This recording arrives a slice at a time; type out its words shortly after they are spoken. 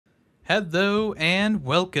Hello and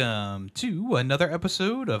welcome to another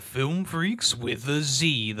episode of Film Freakz with a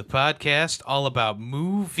Z, the podcast all about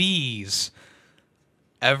movies.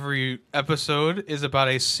 Every episode is about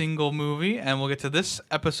a single movie, and we'll get to this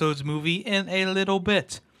episode's movie in a little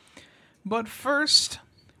bit. But first,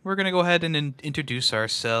 we're going to go ahead and introduce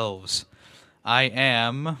ourselves. I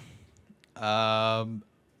am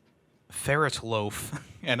Ferret Loaf,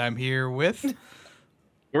 and I'm here with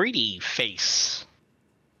Greedy Face.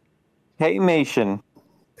 Taymation.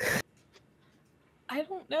 I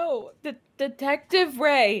don't know. Detective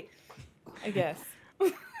Ray, I guess.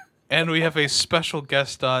 And we have a special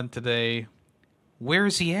guest on today. Where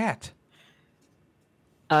is he at?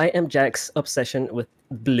 I am Jack's obsession with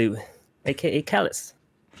blue, aka Callus.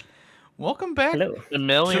 Welcome back Hello. to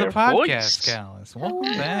Familiar the podcast, voice. Callus. Welcome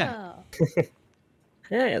back.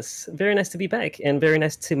 Yes, very nice to be back, and very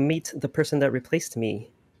nice to meet the person that replaced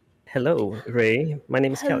me. Hello, Ray. My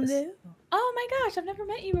name is Callus. Hello. Oh my gosh, I've never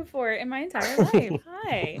met you before in my entire life.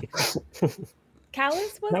 Hi.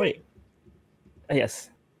 Callus, was No, it? wait.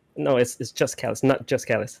 Yes. No, it's just Callus, not just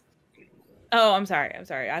Callus. Oh, I'm sorry.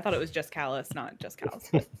 I thought it was just Callus, not just Callus.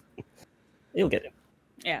 But You'll get it.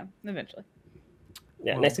 yeah, eventually.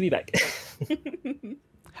 Yeah, Well- nice to be back.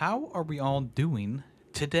 How are we all doing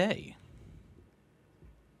today?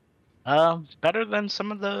 Better than some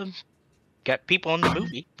of the people in the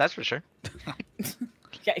movie, that's for sure.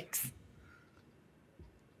 Yikes.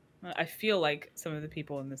 I feel like some of the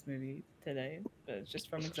people in this movie today, but it's just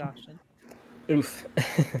from exhaustion. Oof.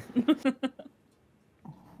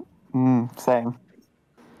 Same.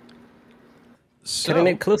 So, Cutting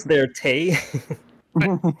it close there, Tay.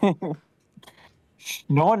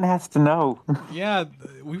 No one has to know. yeah,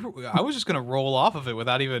 I was just going to roll off of it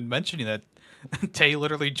without even mentioning that Tay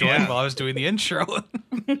literally joined while I was doing the intro.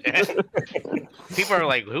 People are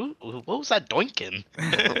like, "Who? What was that doinking?"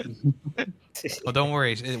 Well, don't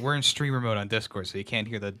worry. We're in streamer mode on Discord, so you can't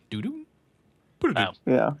hear the doo-doo. Oh,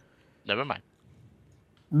 Yeah. never mind.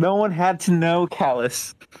 No one had to know,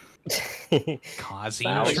 Callus. Causing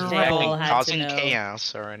Wow, trouble. they all had to Causing know.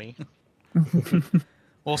 chaos already.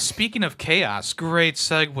 Well, speaking of chaos, great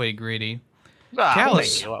segue, Greedy. Ah,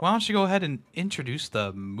 Callus, thank you. why don't you go ahead and introduce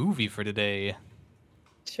the movie for today?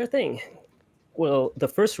 Sure thing. Well, the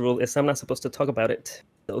first rule is I'm not supposed to talk about it.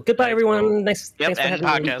 So goodbye, Right, everyone. well, Nice. Yep, Thanks for and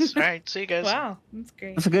having me. podcast. All right, see you guys. Wow, that's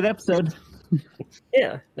great. It's a good episode.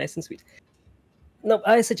 Yeah, nice and sweet. No,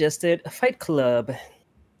 I suggested Fight Club.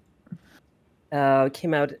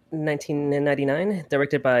 Came out in 1999,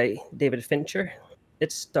 directed by David Fincher.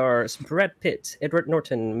 It stars Brad Pitt, Edward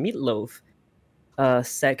Norton, Meatloaf,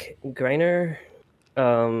 Zach Greiner.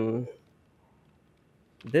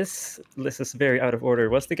 This list is very out of order.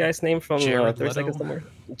 What's the guy's name from Jared 30 Seconds Leto. to Mars?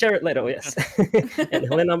 Jared Leto, yes. And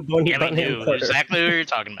Helena Yemmy Bonham knew Carter. exactly who you're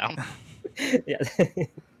talking about. Yeah.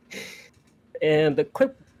 And the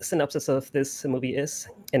quick synopsis of this movie is: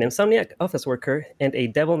 an insomniac office worker and a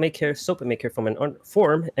devil-may-care soap maker form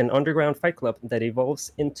an underground fight club that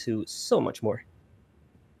evolves into so much more.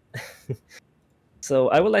 So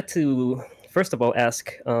I would like to, first of all,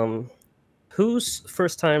 ask, whose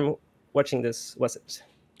first time watching this was it?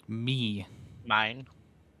 Me. Mine.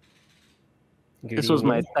 This was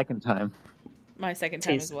my second time. My second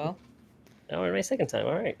time as Taste. well. Oh, my second time.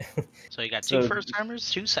 All right. So you got two So- first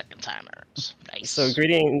timers, two second timers. Nice. So,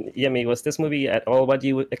 Greedy and Yemmy, was this movie at all what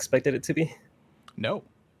you expected it to be? No.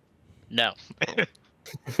 No.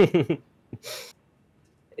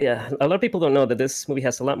 Yeah, a lot of people don't know that this movie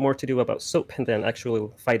has a lot more to do about soap than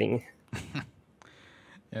actual fighting.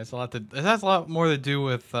 Yeah, it has a lot more to do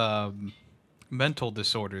with mental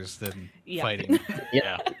disorders than Yeah. fighting.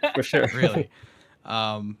 Yeah. For sure. Really.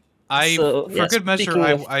 So, For yeah, good measure, speaking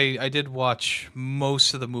of- I did watch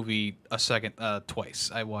most of the movie twice.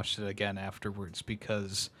 I watched it again afterwards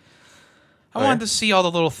because I Oh, wanted yeah? to see all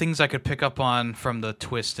the little things I could pick up on from the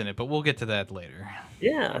twist in it, but we'll get to that later.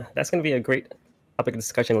 Yeah, that's going to be a great topic of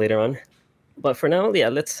discussion later on. But for now, yeah,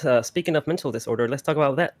 let's, speaking of mental disorder, let's talk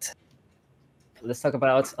about that. Let's talk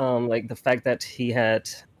about, like, the fact that he had,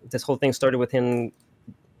 this whole thing started with him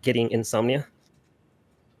getting insomnia.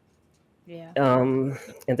 Yeah. And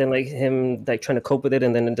then, like, him, like, trying to cope with it,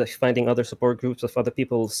 and then like, finding other support groups of other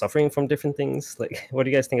people suffering from different things. Like, what do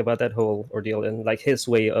you guys think about that whole ordeal and, like, his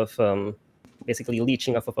way of basically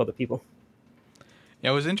leeching off of other people?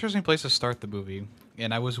 Yeah, it was an interesting place to start the movie,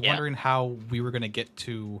 and I was Yeah. wondering how we were going to get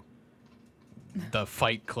to the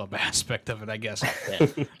fight club aspect of it, I guess.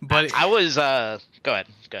 But I was go ahead.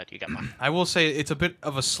 You got mine. I will say it's a bit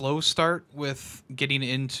of a slow start with getting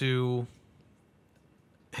into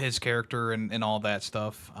his character and all that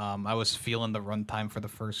stuff. I was feeling the runtime for the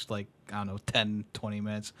first, like, I don't know, 10, 20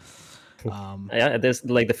 minutes. Yeah, there's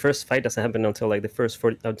like the first fight doesn't happen until like the first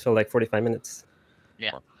 45 minutes.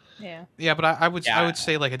 Yeah. Yeah. Yeah, but I would Yeah.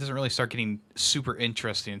 say like it doesn't really start getting super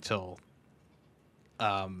interesting until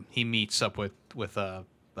he meets up with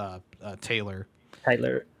Taylor.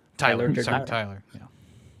 Tyler. Tyler. Durden. Sorry, Tyler. Yeah.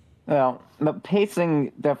 Well, the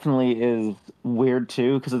pacing definitely is weird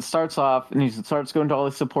too, because it starts off and he starts going to all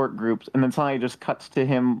his support groups, and then suddenly it just cuts to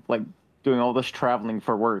him like doing all this traveling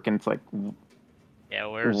for work, and it's like, Yeah,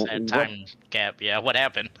 where's that What? time gap? Yeah, what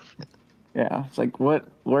happened? yeah, it's like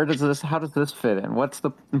where does this, how does this fit in? What's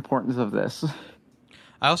the importance of this?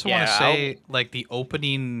 I also want to Yeah, say like the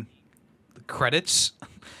opening credits.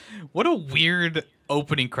 What a weird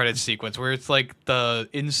opening credit sequence where it's like the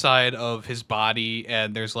inside of his body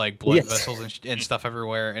and there's like blood Yes. vessels and stuff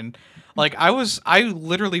everywhere, and like I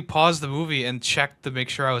literally paused the movie and checked to make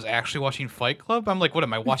sure I was actually watching Fight Club. I'm like, what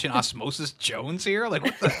am I watching, Osmosis Jones here? Like,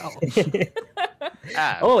 what the hell?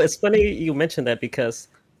 Ah, Oh, it's funny you mentioned that because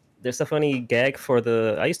there's a funny gag for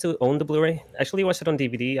the. I used to own the Blu-ray. Actually, watched it on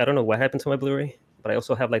DVD. I don't know what happened to my Blu-ray, but I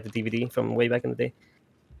also have like the DVD from way back in the day.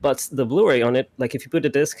 But the Blu-ray on it, like if you put the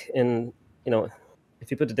disc in, if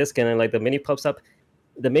you put the disc in and like the menu pops up,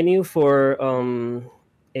 the menu for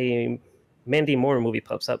a Mandy Moore movie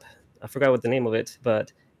pops up. I forgot what the name of it,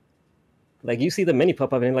 but like you see the menu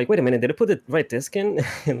pop up and you're like, wait a minute, did I put the right disc in?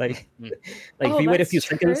 And like if you wait a few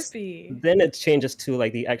seconds, then it changes to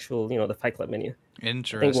like the actual, the Fight Club menu.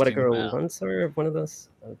 Interesting. I think What a Girl Wow. Wants, or one of those,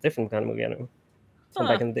 a different kind of movie. I don't know, from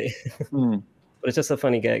Huh. back in the day. Hmm. But it's just a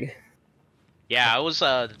funny gag. yeah, I was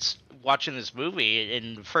watching this movie.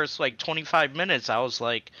 In the first like 25 minutes, I was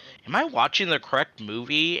like, "Am I watching the correct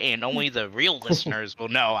movie?" And only the real listeners will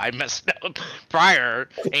know I messed up prior.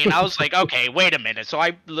 And I was like, "Okay, wait a minute." So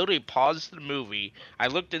I literally paused the movie. I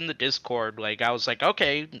looked in the Discord. Like I was like,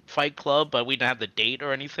 "Okay, Fight Club," but we didn't have the date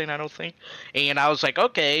or anything. I don't think. And I was like,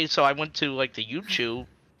 "Okay." So I went to like the YouTube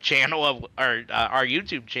channel of our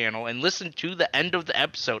YouTube channel and listened to the end of the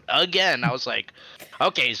episode again. I was like,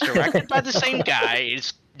 okay, it's directed by the same guy.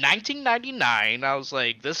 It's 1999. I was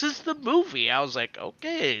like, this is the movie. I was like,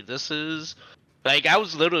 okay, this is like, I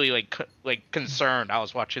was literally like concerned I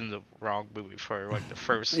was watching the wrong movie for like the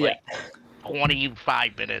first like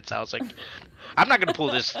 25 minutes. I was like, I'm not gonna pull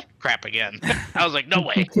this crap again. I was like, no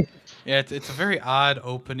way. Yeah, it's a very odd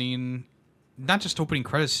opening, not just opening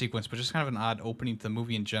credit sequence, but just kind of an odd opening to the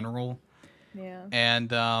movie in general. Yeah.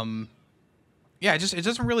 And yeah, it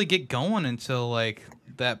doesn't really get going until like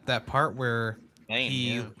that part where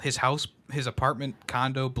his apartment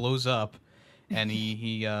condo blows up, and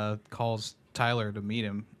he calls Tyler to meet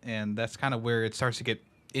him, and that's kind of where it starts to get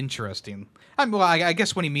interesting. I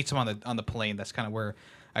guess when he meets him on the plane, that's kind of where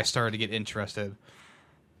I started to get interested.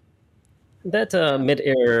 That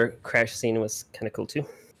mid-air crash scene was kind of cool too.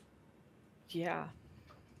 Yeah.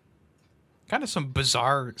 Kind of some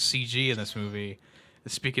bizarre CG in this movie.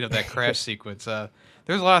 Speaking of that crash sequence,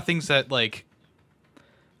 there's a lot of things that like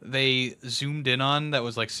they zoomed in on that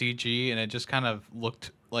was like CG, and it just kind of looked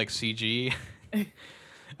like CG.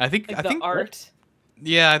 I think art.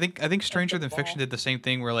 Yeah, I think Stranger the Than Fiction ball. did the same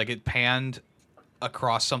thing where like it panned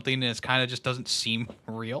across something and it's kind of just doesn't seem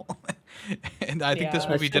real. And I think this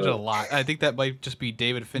Yeah. movie did it a lot. I think that might just be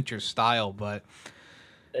David Fincher's style, but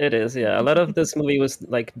It is, yeah. A lot of this movie was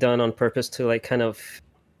like done on purpose to like kind of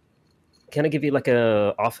give you like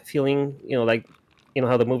a off feeling, like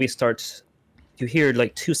how the movie starts, you hear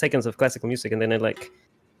like 2 seconds of classical music and then it like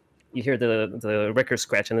you hear the record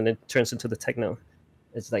scratch and then it turns into the techno.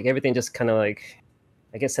 It's like everything just kind of like,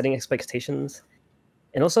 I guess, setting expectations.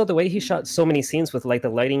 And also the way he shot so many scenes with like the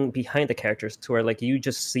lighting behind the characters to where like you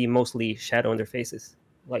just see mostly shadow on their faces.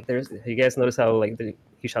 Like you guys notice how like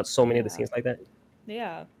he shot so many of the Yeah. scenes like that?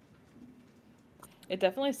 Yeah. It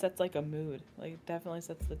definitely sets like a mood. Like it definitely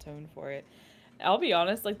sets the tone for it. I'll be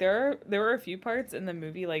honest, like there were a few parts in the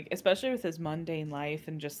movie, like especially with his mundane life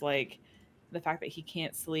and just like the fact that he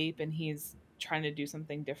can't sleep and he's trying to do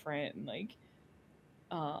something different and like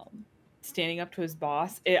standing up to his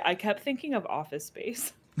boss. I kept thinking of Office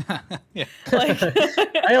Space. yeah. Like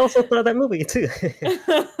I also thought of that movie too.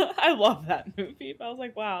 I love that movie. But I was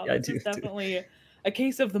like, wow, Yeah, I this do is too. definitely a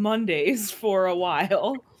case of the Mondays for a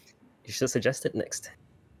while. You should suggest it next.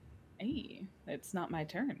 Hey, it's not my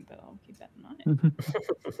turn, but I'll keep that in mind.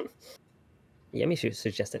 Yemmy should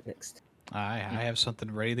suggest it next. I have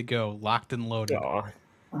something ready to go, locked and loaded. Aw,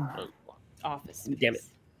 Office Space. damn it.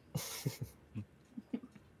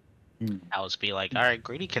 I was be like, all right,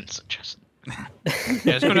 Greedy can suggest Yeah,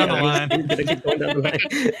 just go down the line. Gonna keep going down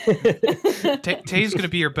the line. Tay's gonna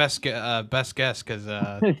be your best guess because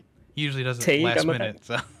he usually does it Tay, last got my minute.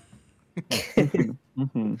 So.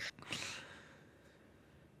 Mhm.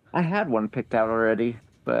 I had one picked out already,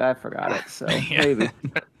 but I forgot it. So Yeah. maybe.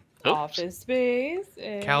 Office Space.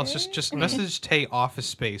 Cal's just message Tay Office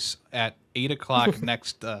Space at 8 o'clock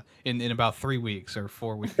next in about 3 weeks or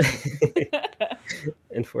 4 weeks.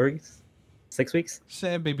 In 4 weeks, 6 weeks.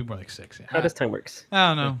 Say maybe more like 6. Yeah. How does time works?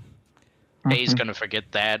 I don't know. He's gonna forget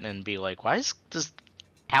that and be like, "Why is this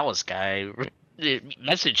Alice guy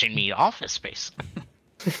messaging me Office Space?"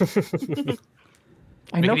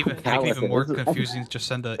 I Make know it who even, make it Callus even more is. confusing. Just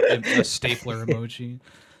send a stapler emoji.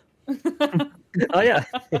 Oh yeah.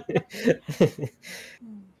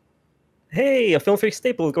 Hey, a Film Freakz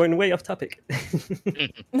staple going way off topic.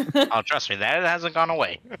 Oh, trust me, that hasn't gone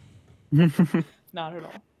away. Not at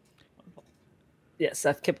all. Yes,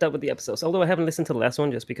 I've kept up with the episodes, although I haven't listened to the last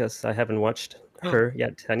one just because I haven't watched her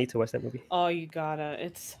yet. I need to watch that movie. Oh, you gotta.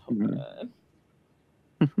 It's so Mhm.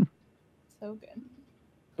 good. So good.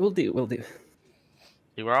 We'll do. We'll do.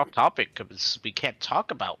 We were off topic because we can't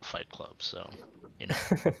talk about Fight Club, so you know.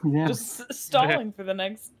 Yeah. Just stalling for the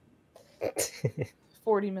next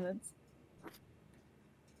 40 minutes.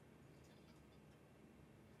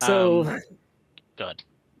 So, Good.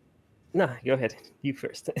 nah, go ahead. You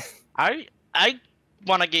first. I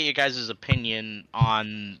want to get you guys' opinion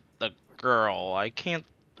on the girl. I can't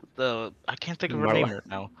think of her name Marla. right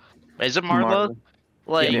now. Is it Marla? Marla.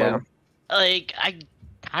 Like, Yeah. like I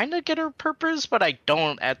kind of get her purpose, but I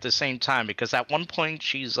don't at the same time because at one point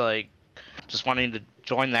she's like just wanting to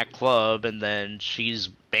join that club, and then she's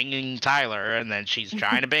banging Tyler, and then she's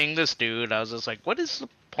trying to bang this dude. I was just like, what is the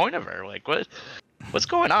point of her? Like, what's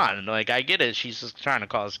going on? Like, I get it. She's just trying to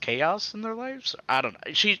cause chaos in their lives. I don't know.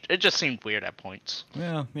 It just seemed weird at points.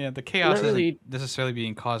 Yeah, the chaos Not really- isn't necessarily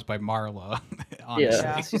being caused by Marla. Honestly.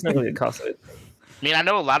 Yeah, she's not really the cause of it. I mean, I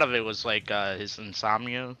know a lot of it was like his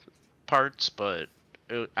insomnia parts, but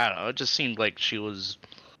I don't know. It just seemed like she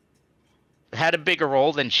had a bigger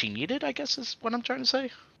role than she needed, I guess is what I'm trying to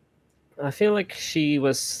say. I feel like she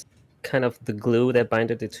was kind of the glue that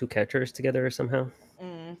binded the two characters together somehow.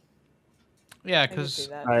 Yeah, I can see because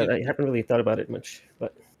that. I haven't really thought about it much,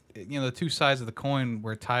 but the two sides of the coin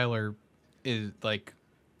where Tyler is like,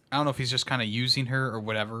 I don't know if he's just kind of using her or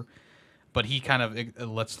whatever, but he kind of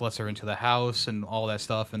lets her into the house and all that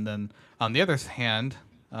stuff. And then on the other hand,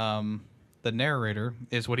 the narrator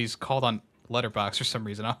is what he's called on Letterboxd for some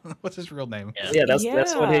reason. What's his real name? yeah, that's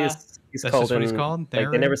what Yeah. he's That's called. just what he's in- called? Like, they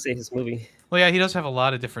Narrator? never say his movie. Well, yeah, he does have a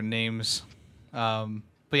lot of different names.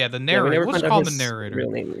 But yeah, the Yeah, we narrator. never Let's find out call him the his narrator.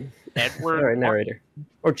 real name. Edward. Or narrator.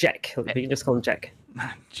 Or Jack. We can just call him Jack.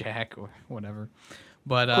 Jack or whatever.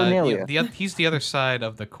 But Cornelia. he's the other side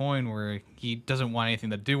of the coin where he doesn't want anything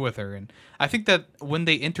to do with her. And I think that when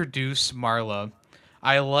they introduce Marla,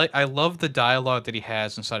 I love the dialogue that he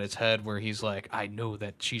has inside his head where he's like, I know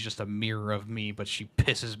that she's just a mirror of me, but she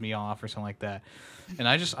pisses me off or something like that. And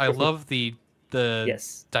I love the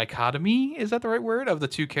Yes. dichotomy, is that the right word, of the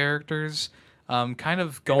two characters kind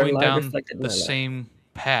of Their going life down reflected in the my life. same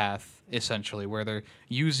path essentially, where they're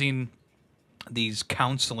using these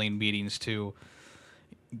counseling meetings to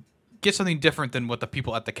get something different than what the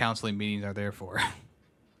people at the counseling meetings are there for.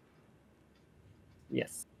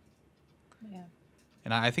 Yes. Yeah.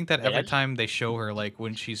 And I think that Yeah, every that's- time they show her, like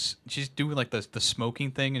when she's doing like the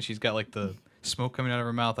smoking thing and she's got like the smoke coming out of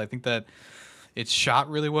her mouth, I think that it's shot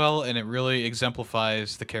really well and it really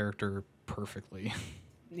exemplifies the character perfectly.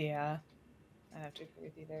 Yeah. I have to agree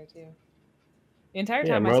with you there too. The entire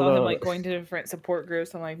Yeah, time I saw him Marla- like going to different support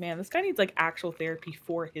groups, I'm like, man, this guy needs like actual therapy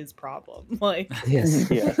for his problem. Like, Yes.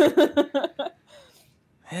 Yeah.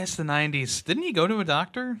 It's the 90s. Didn't he go to a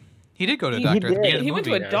doctor? He did go to a He doctor at the did. beginning of he the went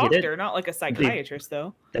movie. to a Yeah, he did. doctor, not like a psychiatrist,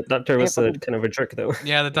 though. That doctor was Yeah, a but- kind of a jerk, though.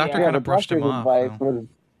 Yeah, the doctor Yeah, kind the of brushed him doctor's off. advice so.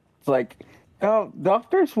 was like, oh,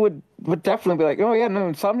 doctors would definitely be like, oh yeah, no,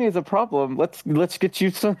 insomnia is a problem. Let's get you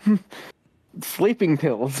some sleeping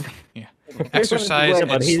pills. Yeah. Exercise Yeah, and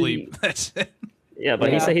but he- sleep. That's it. Yeah, but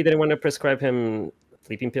he Yeah. said he didn't want to prescribe him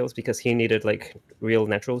sleeping pills because he needed like real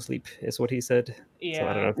natural sleep, is what he said. Yeah. So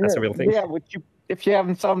I don't know if that's a real thing. Yeah, which if you have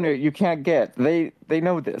insomnia, you can't get. They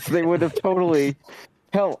know this. They would have totally.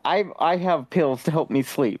 Hell, I have pills to help me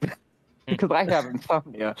sleep because I have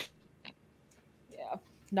insomnia. Yeah.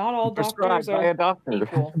 Not all Prescribed doctors by a are doctor.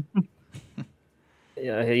 equal.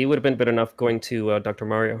 Yeah, he would have been better off going to Dr.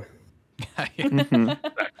 Mario. Mhm.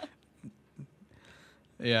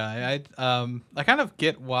 Yeah, I kind of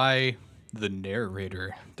get why the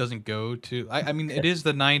narrator doesn't go to. I mean, it is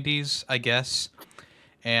the 90s, I guess,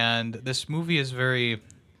 and this movie is very.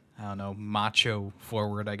 I don't know, macho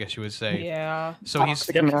forward, I guess you would say. Yeah. So he's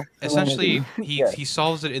essentially he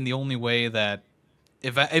solves it in the only way that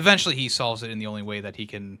eventually he solves it in the only way that he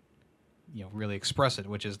can, really express it,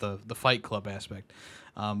 which is the Fight Club aspect.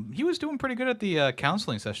 He was doing pretty good at the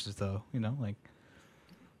counseling sessions, though. I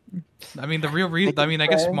mean, the real reason. I mean, I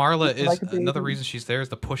guess Marla is another reason she's there is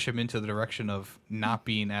to push him into the direction of not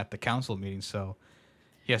being at the council meeting. So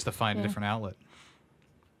he has to find a different outlet.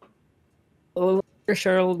 Well, where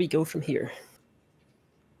shall we go from here?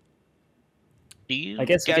 I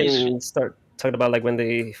guess we can start talking about like when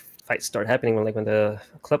the fights start happening, when the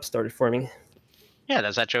club started forming. Yeah,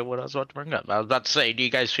 that's actually what I was about to bring up. I was about to say, do you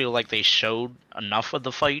guys feel like they showed enough of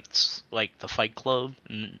the fights, like the Fight Club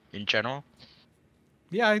in general?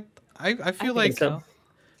 Yeah, I feel like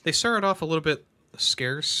they started off a little bit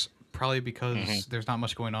scarce, probably because there's not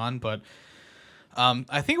much going on. But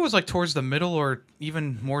I think it was like towards the middle or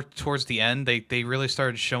even more towards the end, they really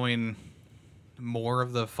started showing more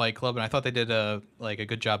of the Fight Club, and I thought they did a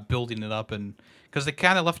good job building it up, and because they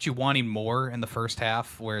kind of left you wanting more in the first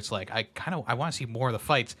half, where it's like I want to see more of the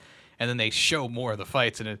fights, and then they show more of the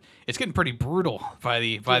fights, and it's getting pretty brutal by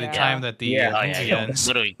the time that the movie ends.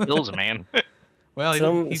 Literally kills a man. Well,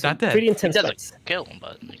 he's not dead. Pretty intense. He doesn't kill him,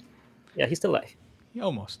 but yeah, he's still alive. He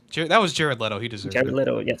almost. That was Jared Leto. He deserved it. Jared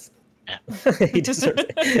Leto, yes. Yeah. He deserved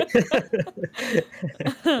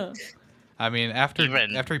it. I mean, after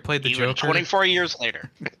he played the Joker, 24 years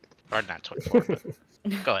later, or not 24. But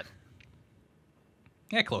go ahead.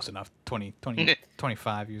 Yeah, close enough.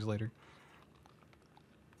 25 years later.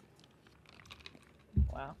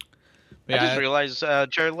 Wow. I just realized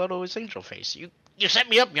Jared Leto is Angel Face. You set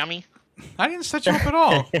me up, Yummy. I didn't set you up at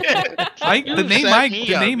all. The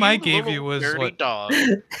name I gave you was what? Dog.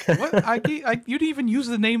 What you didn't even use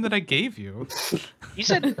the name that I gave you. You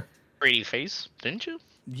said Greedy Face, didn't you?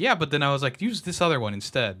 Yeah, but then I was like, use this other one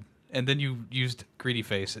instead, and then you used Greedy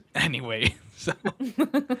Face anyway. So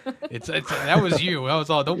that was you. That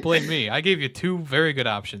was all. Don't blame me. I gave you two very good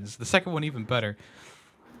options. The second one even better.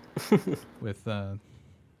 With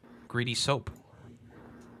Greedy Soap.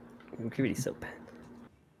 Greedy Soap.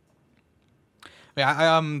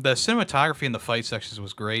 Yeah, the cinematography in the fight sections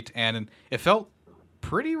was great, and it felt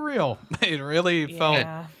pretty real. It really felt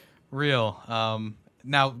real.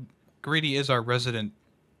 Now, Greedy is our resident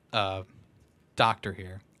doctor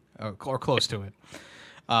here, or close to it.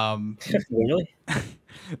 Really?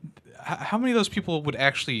 How many of those people would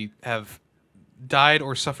actually have died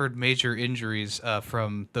or suffered major injuries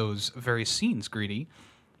from those very scenes, Greedy?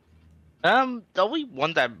 The only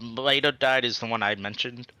one that later died is the one I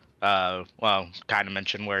mentioned. Well, kind of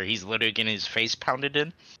mentioned where he's literally getting his face pounded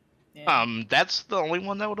in. Yeah. That's the only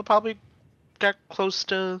one that would have probably got close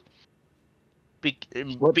to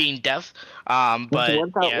being death. But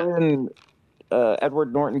when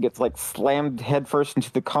Edward Norton gets like slammed headfirst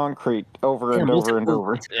into the concrete over and over and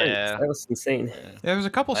over. Yeah, that was insane. Yeah, there was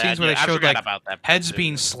a couple scenes where they showed like heads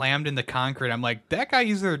being slammed in the concrete. I'm like, that guy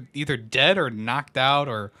either dead or knocked out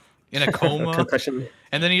or in a coma. Concussion.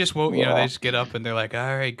 And then he just woke. They just get up and they're like,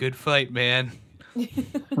 all right, good fight, man.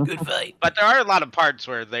 Good fight. But there are a lot of parts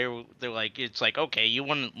where they're like, it's like, okay, you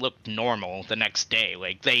wouldn't look normal the next day.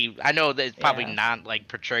 Like I know that it's probably not like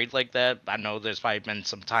portrayed like that. I know there's probably been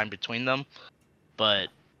some time between them, but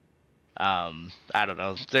I don't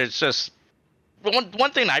know. There's just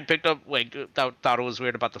one thing I picked up, like thought it was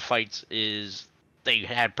weird about the fights is they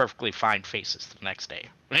had perfectly fine faces the next day.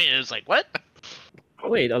 It was like, what?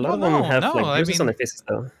 Wait, a lot of them have bruises on their faces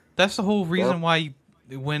though. That's the whole reason why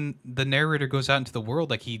when the narrator goes out into the world,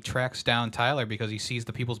 like he tracks down Tyler because he sees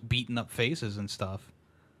the people's beaten up faces and stuff.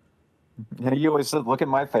 Yeah, you always said, "Look at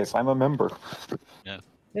my face. I'm a member." Yeah,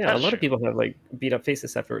 a lot of people have like beat up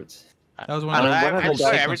faces afterwards. That was one of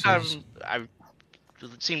the every time it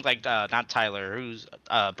seemed like not Tyler, who's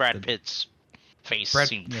Brad Pitt's face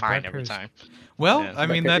seemed fine every time. Well, I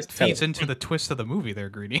mean that feeds into the twist of the movie there,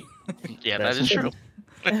 Greedy. Yeah, that is true.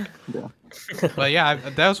 But yeah,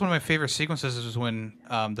 that was one of my favorite sequences is when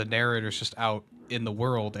the narrator's just out in the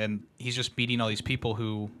world and he's just meeting all these people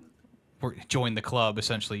who joined the club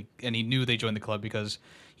essentially, and he knew they joined the club because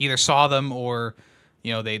he either saw them or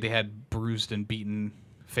they had bruised and beaten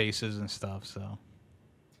faces and stuff. So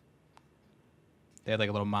they had like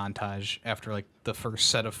a little montage after like the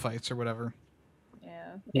first set of fights or whatever.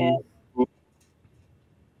 Yeah.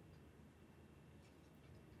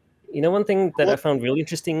 You know, one thing that I found really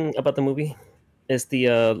interesting about the movie is the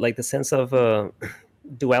the sense of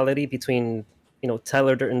duality between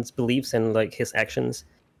Tyler Durden's beliefs and like his actions,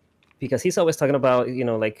 because he's always talking about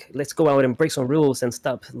like let's go out and break some rules and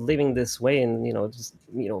stop living this way and just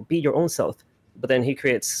be your own self. But then he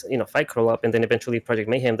creates, Fight Club, and then eventually Project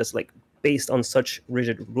Mayhem that's like based on such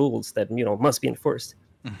rigid rules that must be enforced.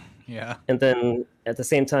 Yeah. And then at the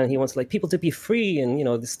same time, he wants like people to be free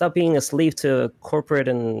and stop being a slave to corporate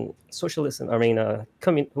and socialism. I mean,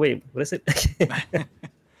 wait, what is it?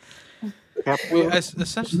 Well,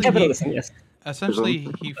 essentially, Capitalism, yes. Essentially,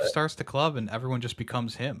 he starts the club and everyone just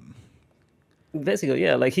becomes him. Basically,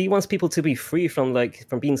 yeah. Like he wants people to be free from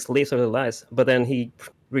being slaves of their lives, but then he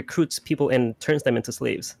recruits people and turns them into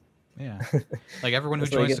slaves. Yeah, like everyone who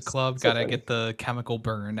joins the club gotta get the chemical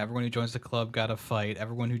burn. Everyone who joins the club gotta fight.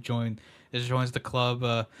 Everyone who joins the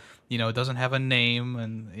club, doesn't have a name,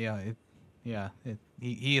 and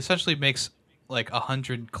he essentially makes like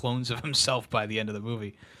 100 clones of himself by the end of the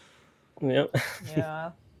movie. Yeah.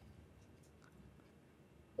 Yeah.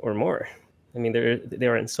 Or more. I mean, they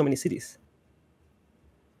are in so many cities.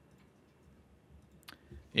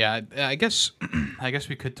 Yeah, I guess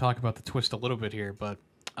we could talk about the twist a little bit here, but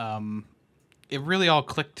it really all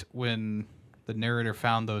clicked when the narrator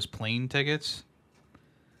found those plane tickets,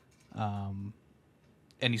 and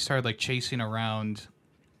he started like chasing around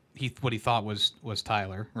what he thought was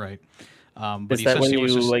Tyler, right? But is that when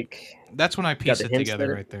you that's when I pieced it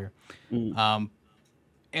together right there.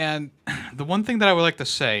 And the one thing that I would like to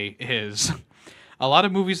say is a lot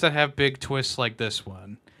of movies that have big twists like this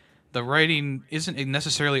one, the writing isn't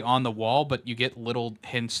necessarily on the wall, but you get little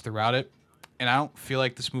hints throughout it. And I don't feel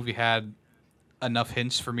like this movie had enough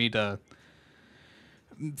hints for me to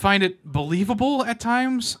find it believable at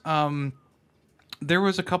times. There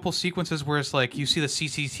was a couple sequences where it's like you see the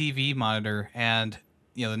CCTV monitor and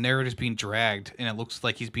the narrator's being dragged, and it looks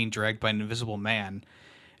like he's being dragged by an invisible man.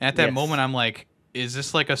 And at that moment, I'm like, is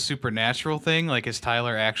this like a supernatural thing? Like, is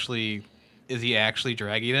he actually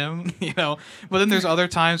dragging him? But then there's other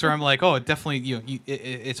times where I'm like, oh, it definitely,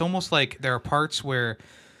 it's almost like there are parts where,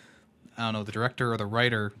 I don't know, the director or the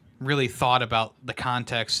writer really thought about the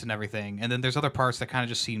context and everything. And then there's other parts that kind of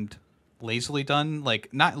just seemed lazily done.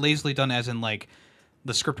 Like, not lazily done as in like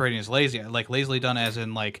the script writing is lazy, like lazily done as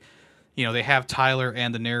in like, they have Tyler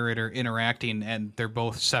and the narrator interacting and they're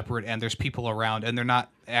both separate and there's people around and they're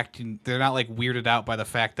not like weirded out by the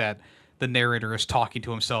fact that the narrator is talking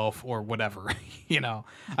to himself or whatever.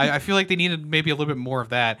 I feel like they needed maybe a little bit more of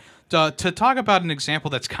that. To talk about an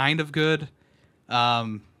example that's kind of good,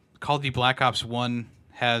 Call of Duty Black Ops 1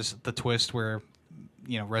 has the twist where,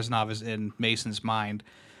 Reznov is in Mason's mind.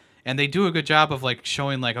 And they do a good job of like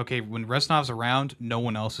showing like, okay, when Reznov's around, no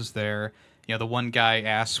one else is there. The one guy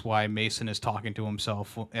asks why Mason is talking to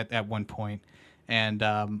himself at one point. And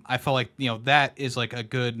I felt like, that is like a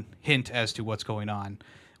good hint as to what's going on.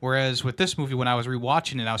 Whereas with this movie, when I was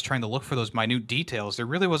rewatching it, I was trying to look for those minute details. There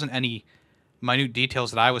really wasn't any minute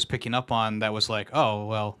details that I was picking up on that was like, oh,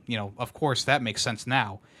 well, of course that makes sense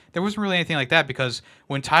now. There wasn't really anything like that because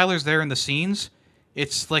when Tyler's there in the scenes,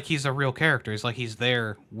 it's like he's a real character. It's like he's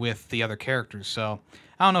there with the other characters. So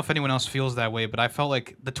I don't know if anyone else feels that way, but I felt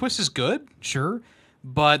like the twist is good, sure,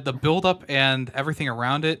 but the build-up and everything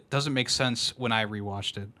around it doesn't make sense when I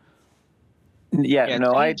rewatched it. Yeah,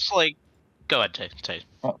 no, it's like... Go ahead, Tay.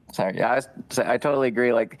 Oh, sorry. Yeah, I totally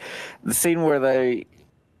agree. Like the scene where they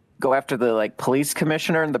go after the like police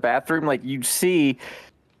commissioner in the bathroom, like you see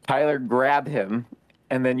Tyler grab him,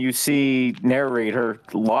 and then you see narrator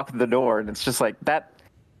lock the door, and it's just like that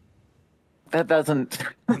doesn't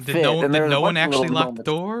fit. Did no one actually lock the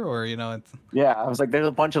door, or It's... Yeah, I was like, there's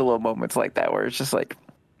a bunch of little moments like that where it's just like,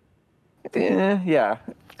 yeah,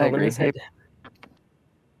 I agree.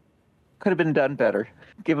 Could have been done better,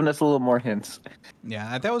 giving us a little more hints.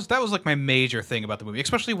 Yeah, that was like my major thing about the movie,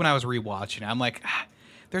 especially when I was rewatching it. I'm like,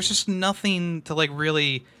 there's just nothing to like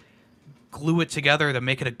really glue it together to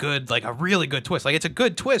make it a really good twist. Like, it's a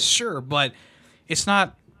good twist, sure, but it's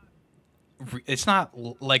not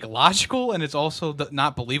like logical, and it's also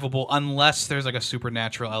not believable unless there's like a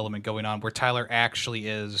supernatural element going on where Tyler actually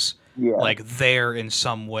is like there in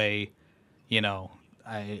some way.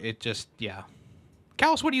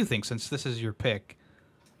 Callus, what do you think, since this is your pick?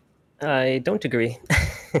 I don't agree.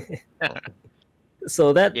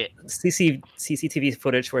 So that CCTV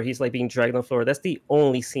footage where he's like being dragged on the floor, that's the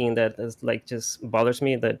only scene that is like just bothers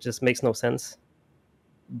me, that just makes no sense.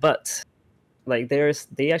 But like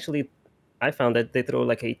I found that they throw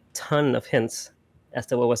like a ton of hints as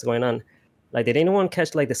to what was going on. Like, did anyone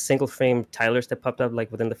catch like the single frame Tylers that popped up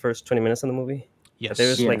like within the first 20 minutes of the movie? Yes.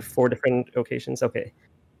 There's like 4 different occasions. Okay.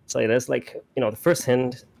 So there's like, the first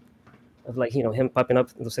hint of like, him popping up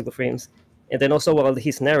in those single frames. And then also while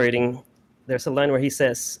he's narrating, there's a line where he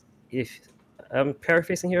says, if I'm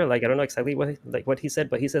paraphrasing here, like I don't know exactly what he said,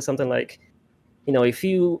 but he says something like, if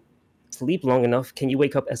you sleep long enough, can you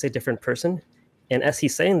wake up as a different person? And as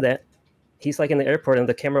he's saying that, he's like in the airport, and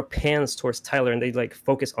the camera pans towards Tyler, and they like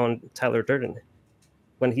focus on Tyler Durden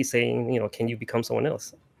when he's saying, can you become someone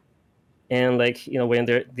else? And like, when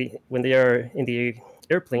they are in the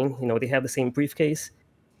airplane, they have the same briefcase.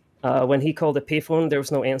 When he called the payphone, there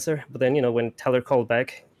was no answer. But then, when Tyler called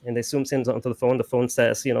back and they zooms in onto the phone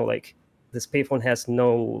says, like, this payphone has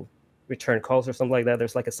no return calls or something like that.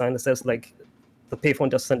 There's like a sign that says like the payphone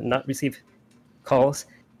does not receive calls.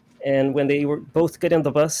 And when they were both get in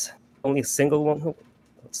the bus, only a single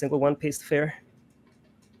one pays the fare.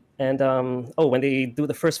 And when they do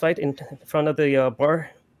the first fight in front of the bar,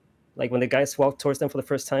 like when the guys walk towards them for the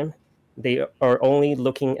first time, they are only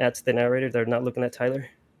looking at the narrator. They're not looking at Tyler.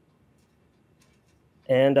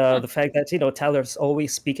 And the fact that Tyler's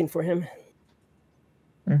always speaking for him.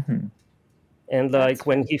 Mm-hmm. And like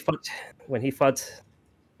when he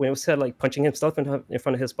was said like punching himself in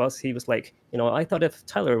front of his boss, he was like, I thought of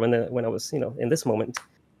Tyler when I was in this moment.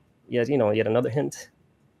 Yet another hint.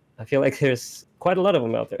 I feel like there's quite a lot of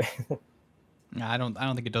them out there. I don't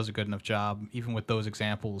think it does a good enough job, even with those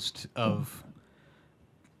examples of.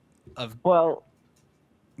 Well,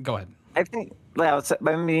 go ahead. I think,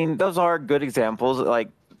 I mean, those are good examples. Like,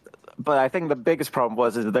 but I think the biggest problem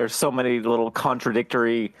is there's so many little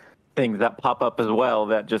contradictory things that pop up as well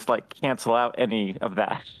that just like cancel out any of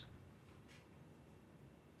that.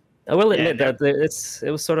 I will admit that it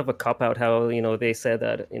was sort of a cop out how they said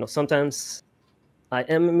that sometimes I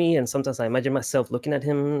am me and sometimes I imagine myself looking at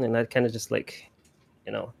him, and that kind of just like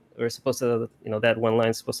we're supposed to that one line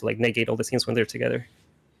is supposed to like negate all the scenes when they're together.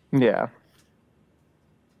 Yeah.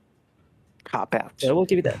 Cop out. Yeah, we'll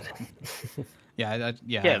give you that.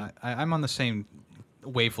 I'm on the same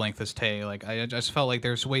wavelength as Tay. Like, I just felt like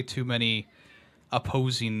there's way too many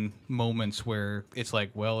opposing moments where it's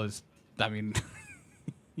like,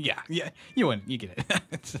 yeah, you win, you get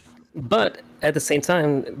it. But at the same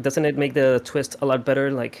time, doesn't it make the twist a lot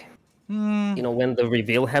better? Like, when the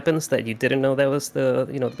reveal happens that you didn't know that was the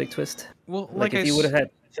the big twist. Well, like if you would have had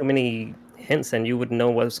so many hints and you would know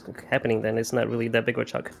what's happening, then it's not really that big of a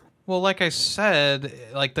shock. Well, like I said,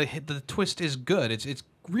 like the twist is good. It's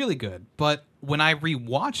really good. But when I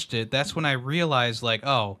rewatched it, that's when I realized like,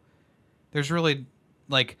 oh, there's really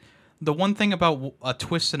like the one thing about a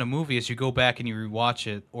twist in a movie is you go back and you rewatch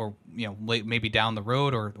it, or maybe down the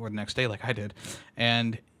road or the next day, like I did,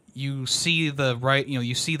 and you see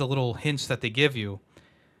you see the little hints that they give you.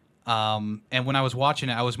 And when I was watching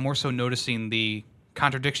it, I was more so noticing the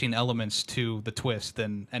contradicting elements to the twist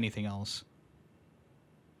than anything else.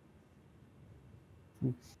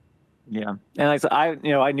 Yeah, and like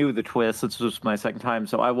I knew the twist. This was my second time,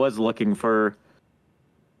 so I was looking for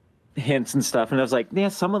hints and stuff, and I was like, yeah,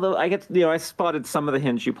 some of the I spotted some of the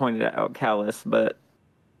hints you pointed out, Callus, but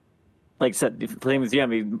like I said, the same as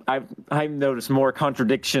Yemmy, I noticed more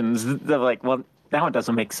contradictions. They're like, well, that one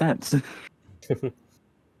doesn't make sense.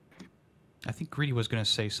 I think Greedy was going to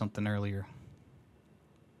say something earlier.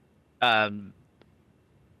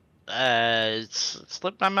 It's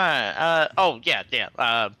slipped my mind.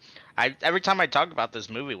 Every time I talk about this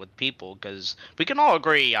movie with people, because we can all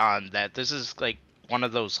agree on that this is like one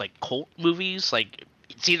of those like cult movies. Like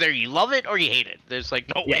it's either you love it or you hate it. There's like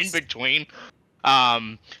no in between.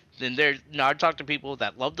 Then I talk to people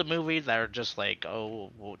that love the movie that are just like,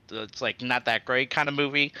 oh, well, it's like not that great kind of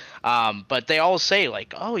movie. But they all say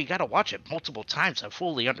like, oh, you got to watch it multiple times to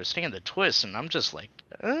fully understand the twist. And I'm just like,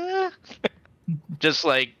 just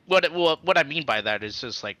like what I mean by that is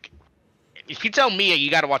just like, if you tell me you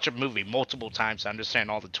got to watch a movie multiple times to understand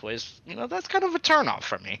all the twists, that's kind of a turnoff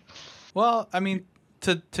for me. Well, I mean,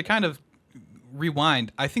 to kind of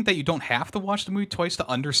rewind, I think that you don't have to watch the movie twice to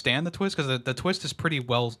understand the twist, because the twist is pretty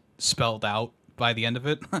well spelled out by the end of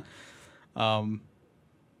it. I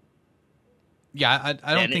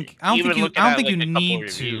don't think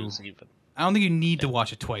you need to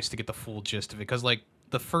watch it twice to get the full gist of it, because like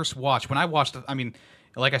the first watch, when I watched it, I mean,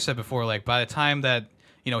 like I said before, like by the time that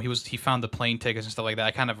he found the plane tickets and stuff like that,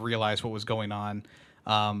 I kind of realized what was going on.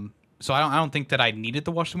 So I don't think that I needed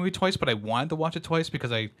to watch the movie twice, but I wanted to watch it twice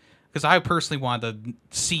because I personally wanted to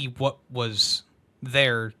see what was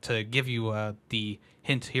there to give you the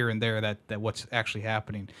hint here and there that what's actually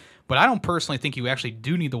happening. But I don't personally think you actually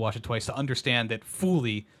do need to watch it twice to understand it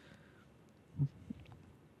fully.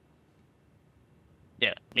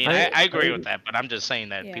 Yeah, I mean, I agree with that, but I'm just saying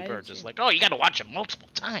that people are just like, oh, you got to watch it multiple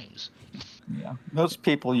times. Yeah, most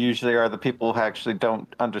people usually are the people who actually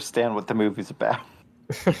don't understand what the movie's about.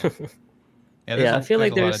 I feel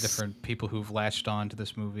like there's a lot of different people who've latched on to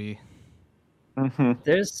this movie. Mm-hmm.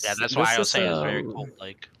 That's why I was saying it's very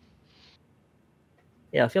cult-like.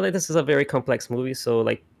 Yeah, I feel like this is a very complex movie, so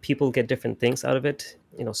like people get different things out of it.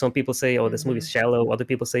 You know, some people say, "Oh, this movie's shallow." Other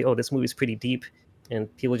people say, "Oh, this movie's pretty deep,"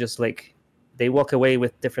 and people just like they walk away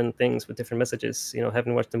with different things, with different messages. You know,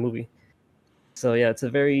 having watched the movie. So yeah, it's a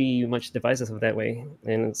very much divisive that way.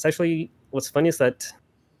 And it's actually what's funny is that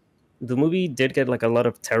the movie did get like a lot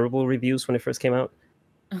of terrible reviews when it first came out,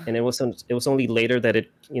 and it was only later that it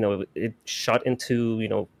shot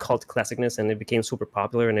into cult classicness, and it became super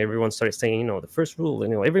popular, and everyone started saying the first rule,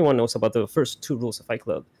 and everyone knows about the first 2 rules of Fight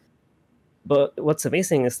Club. But what's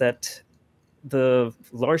amazing is that the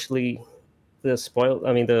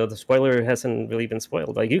spoiler hasn't really been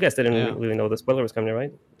spoiled. Like, you guys didn't really know the spoiler was coming,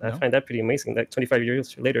 right? No. I find that pretty amazing that 25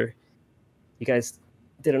 years later, you guys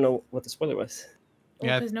didn't know what the spoiler was.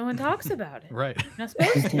 Well, because no one talks about it. Right. You're not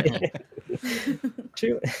supposed to.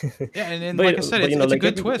 True. Yeah, and like I said, it's a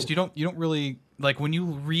good twist. You don't really like when you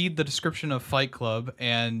read the description of Fight Club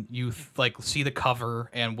and you like see the cover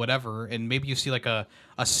and whatever, and maybe you see like a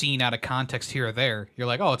scene out of context here or there. You're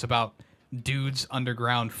like, oh, it's about dudes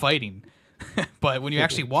underground fighting. But when you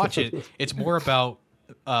actually watch it, it's more about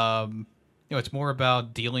it's more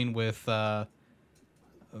about dealing with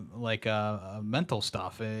mental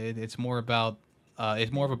stuff. It's more about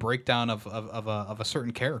it's more of a breakdown of a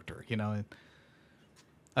certain character.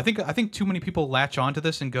 I think too many people latch onto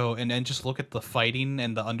this and go and just look at the fighting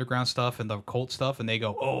and the underground stuff and the cult stuff, and they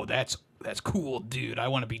go, oh, that's cool, dude. I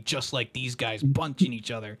want to be just like these guys punching each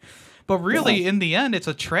other. But really, in the end, it's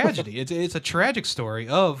a tragedy. It's a tragic story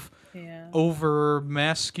of over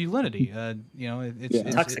masculinity.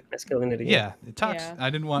 It's toxic masculinity. Yeah, toxic. I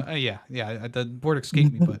didn't want. The word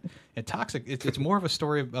escaped me, but toxic. It's more of a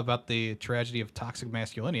story about the tragedy of toxic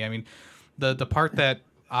masculinity. I mean, the part that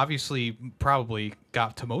obviously probably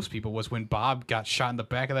got to most people was when Bob got shot in the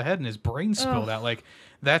back of the head and his brain spilled out. Like,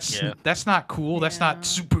 that's not cool. That's not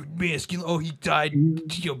super masculine. Oh, he died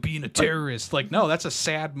being a terrorist. Like, no, that's a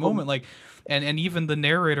sad moment. Like, and even the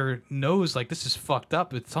narrator knows, like, this is fucked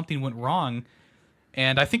up. Something went wrong.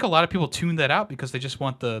 And I think a lot of people tune that out because they just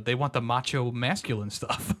want the macho masculine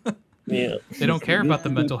stuff. Yeah. They don't care about the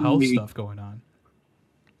mental health stuff going on.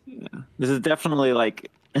 Yeah. This is definitely like,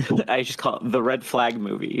 I just call it the red flag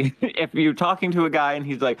movie. If you're talking to a guy and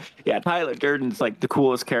he's like, yeah, Tyler Durden's like the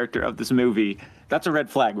coolest character of this movie, that's a red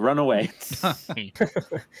flag. Run away.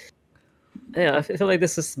 Yeah, I feel like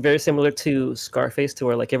this is very similar to Scarface, to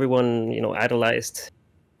where like everyone, idolized,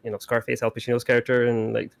 Scarface, Al Pacino's character,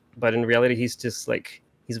 and like, but in reality, he's just like,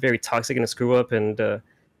 he's very toxic and a screw up, and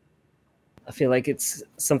I feel like it's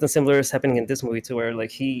something similar is happening in this movie too, where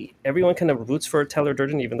like everyone kind of roots for Tyler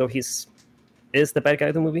Durden, even though is the bad guy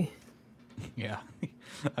of the movie. Yeah.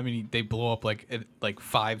 I mean, they blow up like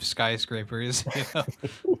 5 skyscrapers,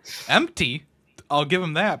 empty. I'll give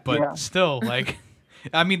him that, but still, like,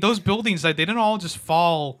 I mean, those buildings, like, they didn't all just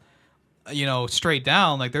fall, straight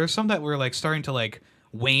down. Like, there's some that were like starting to like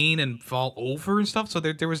wane and fall over and stuff. So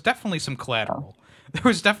there was definitely some collateral. There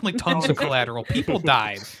was definitely tons of collateral. People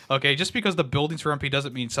died. Okay, just because the buildings were empty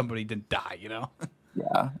doesn't mean somebody didn't die.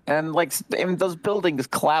 Yeah, and like those buildings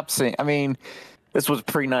collapsing. I mean, this was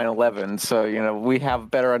pre 9/11, so we have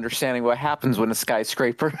better understanding what happens when a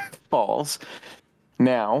skyscraper falls.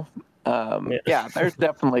 Now, there's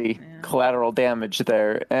definitely collateral damage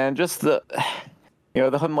there, and just the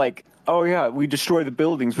whole like, oh yeah, we destroy the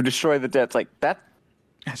buildings, we destroy the debts. Like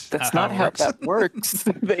that's not how that works.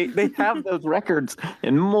 They have those records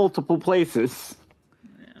in multiple places,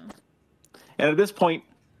 and at this point,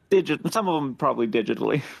 some of them probably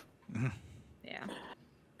digitally. Yeah.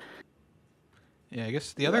 Yeah, I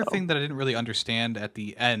guess the other thing that I didn't really understand at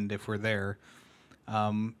the end, if we're there,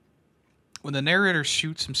 when the narrator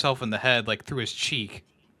shoots himself in the head, like through his cheek,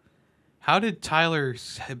 how did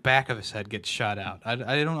Tyler's back of his head get shot out?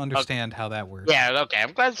 I don't understand how that works. Yeah, okay.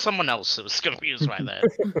 I'm glad someone else was confused by that.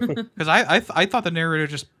 Because I thought the narrator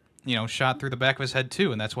just shot through the back of his head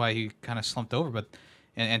too, and that's why he kind of slumped over. But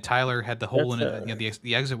and Tyler had the hole in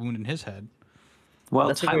the exit wound in his head.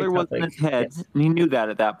 Well, Tyler was in his head. Yes. He knew that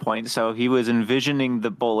at that point, so he was envisioning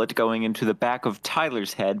the bullet going into the back of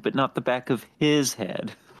Tyler's head, but not the back of his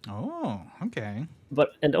head. Oh, okay.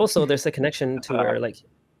 And also there's a connection to where, like,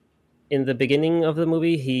 in the beginning of the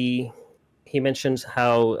movie, he mentions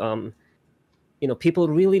how people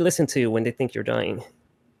really listen to you when they think you're dying,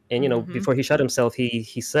 and before he shot himself, he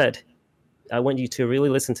said, "I want you to really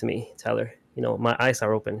listen to me, Tyler. My eyes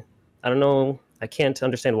are open." I don't know. I can't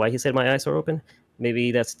understand why he said my eyes are open.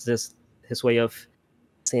 Maybe that's just his way of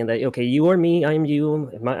saying that, okay, you are me, I am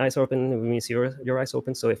you. If my eyes are open, it means your eyes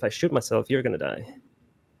open. So if I shoot myself, you're going to die.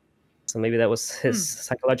 So maybe that was his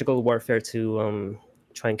psychological warfare to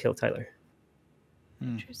try and kill Tyler.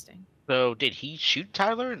 Interesting. So did he shoot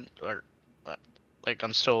Tyler, or like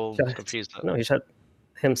I'm still confused? No, he shot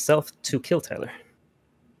himself to kill Tyler.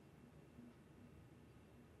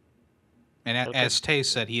 And Okay. as Tay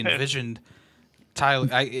said, he envisioned Tyler.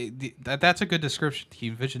 That's a good description. He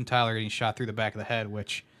envisioned Tyler getting shot through the back of the head,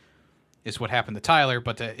 which is what happened to Tyler.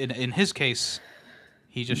 But in his case,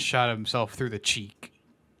 he just shot himself through the cheek.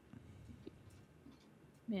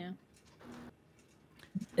 Yeah.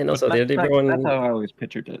 And also, That's everyone. how I always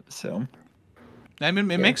pictured it. So I mean,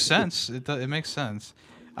 it makes sense. It makes sense.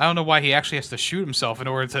 I don't know why he actually has to shoot himself in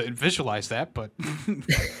order to visualize that, but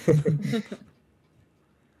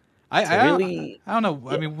I don't know.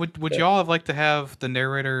 I mean, would y'all have liked to have the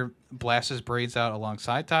narrator blast his braids out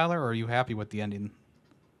alongside Tyler, or are you happy with the ending?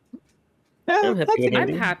 I'm happy with the I'm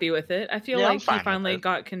ending. happy with it. I feel Yeah, I'm like fine he with finally it.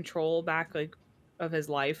 got control back, like, of his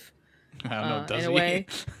life. I don't know. Does in he? a way,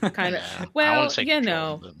 kind of. Yeah, I Well, wouldn't say you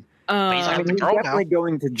control, know. but he's I out mean, of he's control now. definitely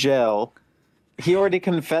going to jail. He already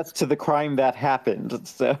confessed to the crime that happened.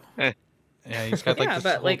 So Yeah, he's got like yeah, this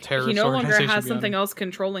but whole like terrorist he no longer organization has behind something him. else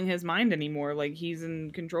controlling his mind anymore. Like he's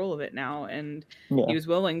in control of it now, and yeah. he was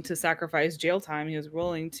willing to sacrifice jail time. He was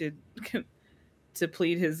willing to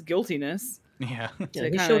plead his guiltiness. Yeah. Yeah, to he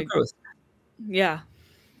kinda- showed growth. Yeah,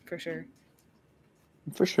 for sure.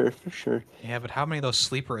 For sure. Yeah, but how many of those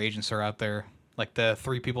sleeper agents are out there? Like the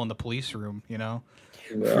 3 people in the police room, you know?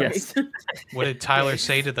 Yes. What did Tyler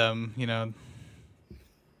say to them, you know?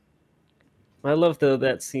 I love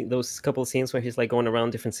that scene, those couple of scenes where he's like going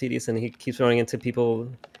around different cities and he keeps running into people.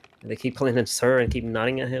 And they keep calling him sir and keep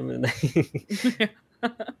nodding at him, and that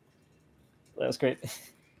was great. It's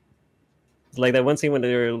like that one scene when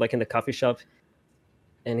they're like in the coffee shop,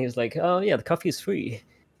 and he's like, "Oh yeah, the coffee is free,"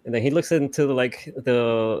 and then he looks into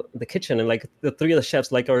the kitchen, and like the 3 of the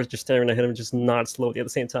chefs like are just staring at him, and just nod slowly at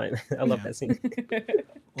the same time. I love that scene.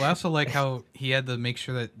 Well, I also like how he had to make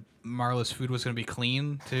sure that Marla's food was going to be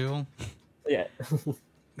clean, too. Yeah.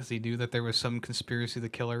 Because he knew that there was some conspiracy to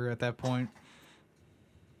kill her at that point.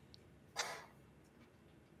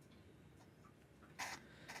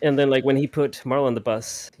 And then like when he put Marla on the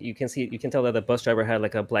bus, you can tell that the bus driver had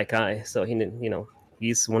like a black eye, so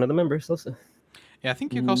he's one of the members also. Yeah, I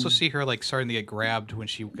think you can also see her like starting to get grabbed when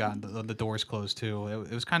she got the doors closed too.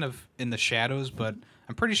 It was kind of in the shadows, but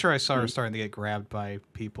I'm pretty sure I saw her starting to get grabbed by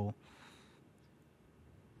people.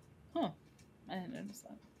 Huh. I didn't notice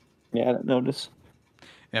that. Yeah, I didn't notice.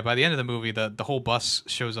 Yeah, by the end of the movie, the whole bus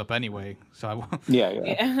shows up anyway. So Yeah.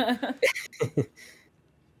 Yeah. yeah,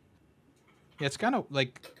 it's kind of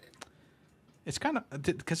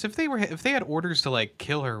because if they had orders to like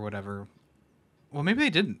kill her or whatever, well, maybe they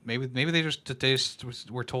didn't. Maybe they just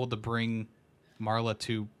were told to bring Marla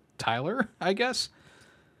to Tyler, I guess.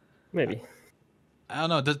 Maybe. I don't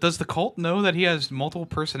know. Does the cult know that he has multiple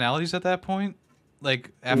personalities at that point?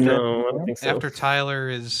 Like after No, I don't think so.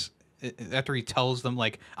 after he tells them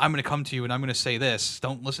like, I'm gonna come to you and I'm gonna say this,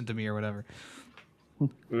 don't listen to me or whatever.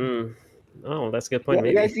 Oh, that's a good point.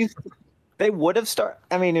 Yeah, Maybe. they would have started.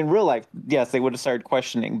 I mean, in real life, yes, they would have started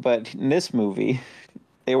questioning. But in this movie,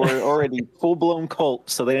 they were already full blown cult,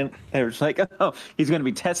 so they didn't. They were just like, "Oh, he's going to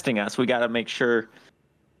be testing us. We got to make sure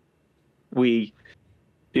we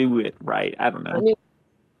do it right." I don't know. I mean,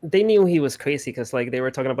 they knew he was crazy because like they were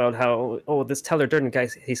talking about how, oh, this Tyler Durden guy,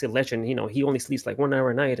 he's a legend. He only sleeps like 1 hour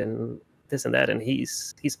a night and this and that, and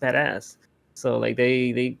he's badass. So like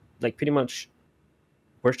they like pretty much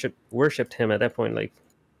worshipped him at that point, like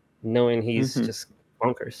knowing he's just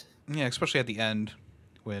bonkers. Yeah, especially at the end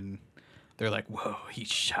when they're like, "Whoa, he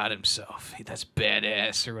shot himself. That's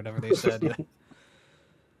badass," or whatever they said.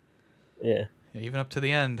 Yeah. Yeah, even up to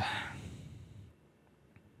the end.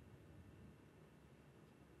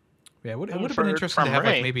 Yeah, it would have been interesting to have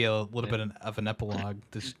like maybe a little bit of an epilogue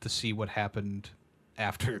to see what happened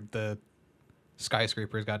after the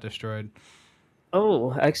skyscrapers got destroyed.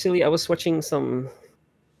 Oh, actually, I was watching some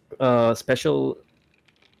special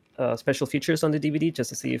features on the DVD just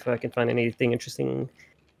to see if I can find anything interesting.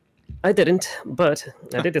 I didn't, but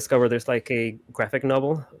I did discover there's like a graphic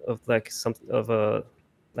novel of like a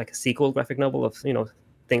sequel graphic novel of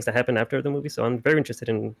things that happen after the movie. So I'm very interested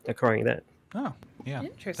in acquiring that. Oh, yeah.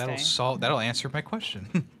 Interesting. That'll answer my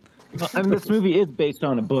question. Well, I mean, this movie is based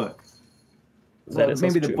on a book. So That is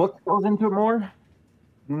maybe also the true. book goes into it more? I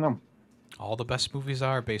don't know. All the best movies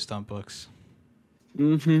are based on books.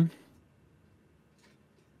 Mm-hmm.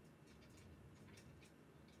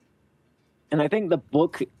 And I think the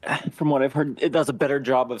book, from what I've heard, it does a better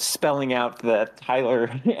job of spelling out that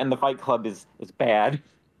Tyler and the Fight Club is bad.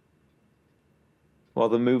 While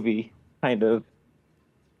the movie kind of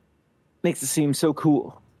makes it seem so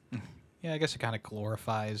cool. Yeah, I guess it kind of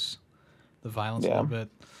glorifies the violence a Yeah. little bit.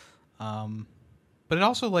 But it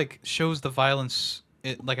also like shows the violence.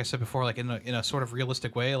 Like I said before, like in a sort of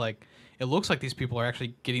realistic way. Like it looks like these people are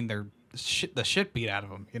actually getting the shit beat out of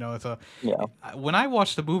them. You know, it's a Yeah. when I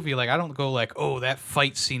watch the movie, like I don't go like, oh, that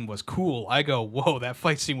fight scene was cool. I go, whoa, that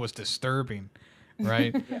fight scene was disturbing,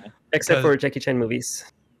 right? Except for Jackie Chan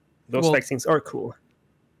movies, those fight scenes are cool.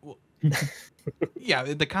 Yeah,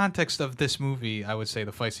 in the context of this movie, I would say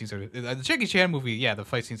the fight scenes are the Jackie Chan movie. Yeah, the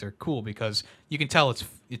fight scenes are cool because you can tell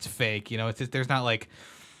it's fake. You know, there's not like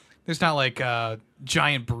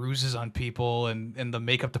giant bruises on people and the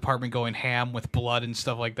makeup department going ham with blood and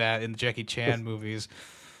stuff like that in the Jackie Chan movies.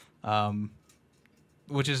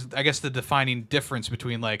 Which is, I guess, the defining difference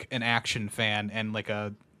between like an action fan and like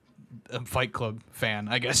a Fight Club fan,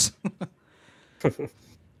 I guess.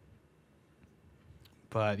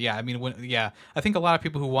 But yeah, I mean, I think a lot of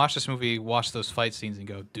people who watch this movie watch those fight scenes and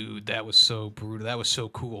go, "Dude, that was so brutal. That was so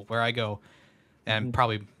cool." Where I go, and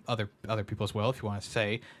probably other people as well, if you want to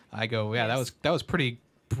say, I go, "Yeah, that was pretty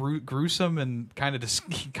gruesome and kind of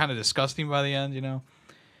disgusting by the end," you know.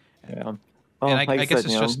 Yeah. And I guess it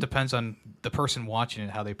just depends on the person watching it,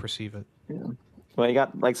 how they perceive it. Yeah. Well, you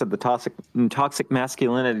got, like I said, the toxic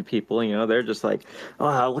masculinity people. You know, they're just like,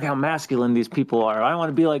 oh, look how masculine these people are. I want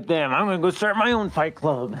to be like them. I'm going to go start my own fight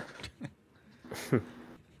club.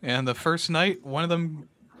 And the first night, one of them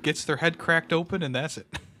gets their head cracked open, and that's it.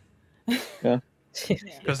 Yeah.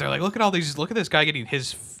 Because they're like, look at this guy getting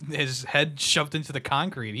his head shoved into the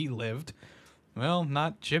concrete. He lived. Well,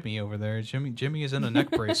 not Jimmy over there. Jimmy is in a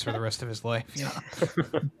neck brace for the rest of his life. Yeah.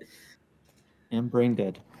 And brain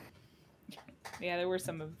dead. Yeah, there were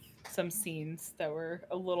some scenes that were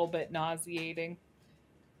a little bit nauseating.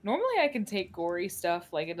 Normally I can take gory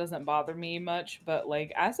stuff, like it doesn't bother me much, but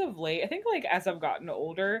like as of late, I think like as I've gotten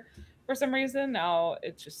older, for some reason now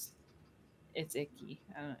it's icky.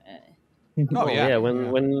 Oh yeah,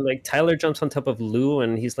 when like Tyler jumps on top of Lou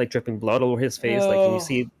and he's like dripping blood all over his face, like and you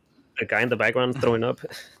see the guy in the background throwing up.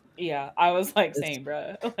 Yeah, I was like, same,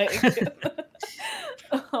 bro. Like,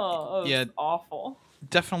 oh, it was awful.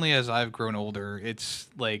 Definitely, as I've grown older, it's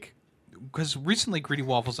like, because recently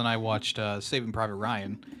GreedyWaffles and I watched Saving Private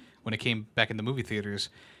Ryan when it came back in the movie theaters,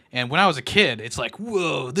 and when I was a kid, it's like,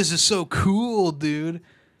 whoa, this is so cool, dude.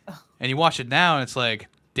 And you watch it now, and it's like,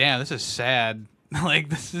 damn, this is sad. Like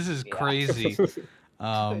this is crazy.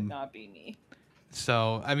 Could not be me.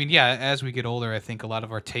 So I mean, yeah, as we get older, I think a lot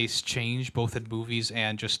of our tastes change, both in movies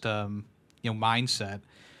and just mindset.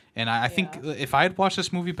 And I think if I had watched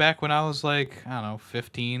this movie back when I was like, I don't know,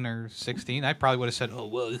 15 or 16, I probably would have said, oh,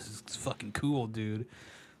 well, this is fucking cool, dude.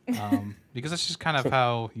 Because that's just kind of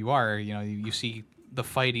how you are. You know, you see the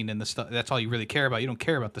fighting and the stuff. That's all you really care about. You don't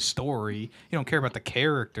care about the story. You don't care about the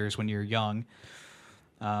characters when you're young.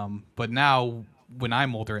 But now, when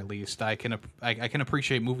I'm older, at least, I can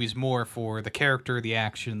appreciate movies more for the character, the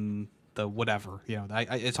action, the whatever. You know,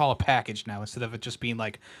 it's all a package now instead of it just being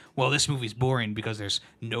like, well, this movie's boring because there's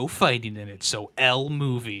no fighting in it, so L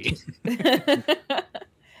movie.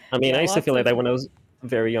 I mean, I used to feel like that when I was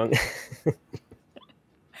very young.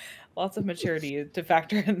 Lots of maturity to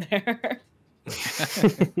factor in there.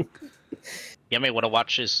 Yemmy would have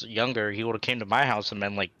watched this younger. He would have came to my house and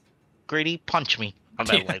been like, Greedy, punch me. I'm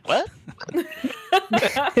like, what?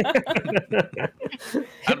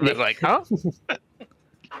 I'd be like, huh?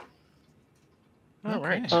 All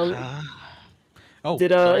right.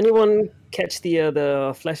 Did anyone catch the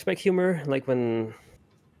flashback humor, like when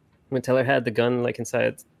Tyler had the gun like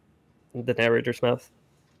inside the narrator's mouth?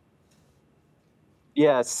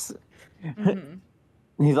 Yes. Mm-hmm.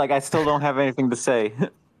 He's like, I still don't have anything to say.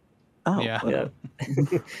 Oh, yeah.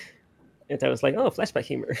 And I was like, oh, flashback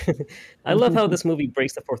humor. I love how this movie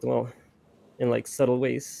breaks the fourth wall in like subtle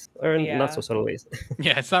ways, or not so subtle ways.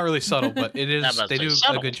 Yeah, it's not really subtle, but it is. They do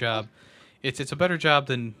a good job. It's a better job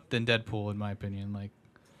than Deadpool, in my opinion. Like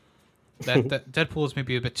that Deadpool is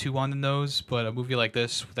maybe a bit too on the nose, but a movie like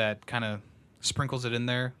this that kind of sprinkles it in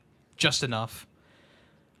there just enough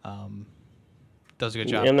does a good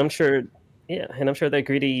job. And I'm sure that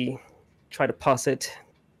Greedy tried to pause it,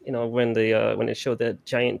 you know, when it showed the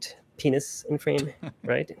giant penis in frame,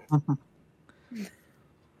 right?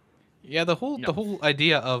 Yeah, the whole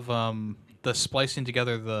idea of the splicing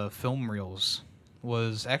together the film reels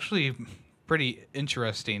was actually pretty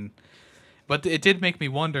interesting, but it did make me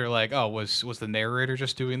wonder, like, oh, was the narrator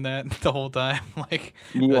just doing that the whole time? Like,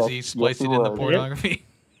 does he splice it in the pornography?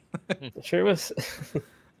 It sure was.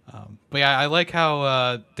 But yeah, I like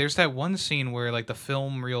how there's that one scene where like the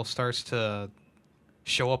film reel starts to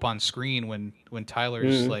show up on screen when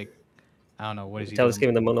Tyler's like, I don't know, what is he doing? Tyler's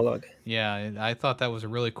giving the monologue. Yeah, I thought that was a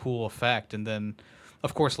really cool effect, and then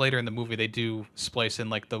of course, later in the movie they do splice in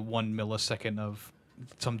like the 1 millisecond of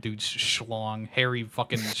some dude's schlong, hairy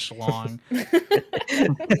fucking schlong.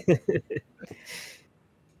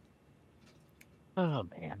 Oh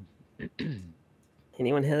man.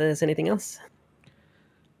 Anyone has anything else?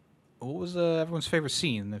 What was everyone's favorite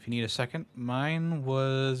scene? If you need a second, mine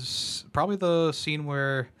was probably the scene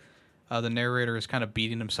where the narrator is kind of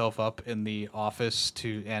beating himself up in the office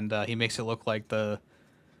and he makes it look like the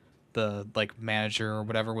like manager or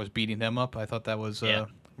whatever was beating him up. I thought that was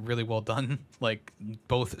really well done, like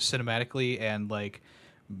both cinematically and like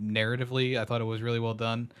narratively. I thought it was really well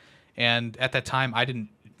done. And at that time, I didn't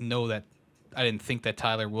think that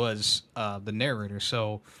Tyler was the narrator.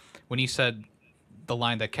 So when he said the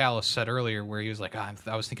line that Callus said earlier, where he was like, I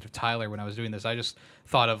was thinking of Tyler when I was doing this, I just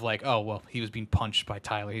thought of like, oh, well, he was being punched by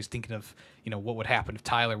Tyler. He's thinking of, what would happen if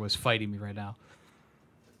Tyler was fighting me right now.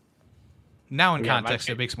 Now in context,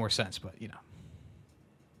 it makes more sense, but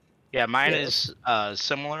Yeah, mine is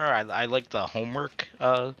similar. I like the homework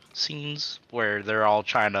scenes where they're all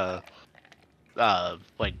trying to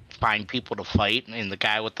like find people to fight, and the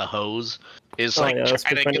guy with the hose is like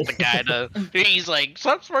trying to get the guy to. He's like,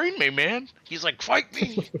 "Stop spraying me, man!" He's like, "Fight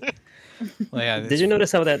me!" Well, yeah, Did you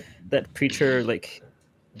notice how that preacher, like,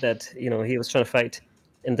 that he was trying to fight,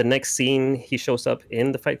 in the next scene he shows up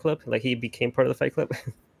in the fight club, like he became part of the fight club?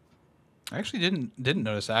 I actually didn't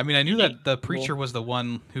notice that. I mean, I knew that the preacher was the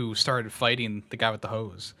one who started fighting the guy with the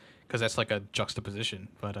hose, because that's like a juxtaposition.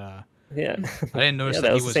 But yeah, I didn't notice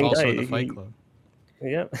that he was also in the fight club.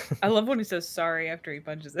 Yeah. I love when he says sorry after he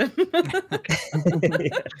punches him.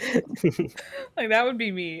 Like, that would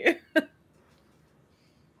be me.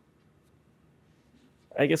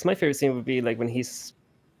 I guess my favorite scene would be like when he's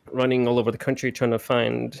running all over the country trying to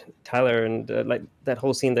find Tyler, and like that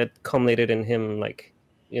whole scene that culminated in him, like,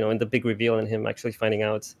 in the big reveal and him actually finding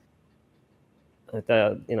out that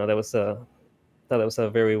that was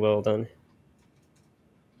very well done.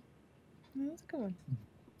 That's a good one.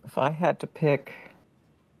 If I had to pick,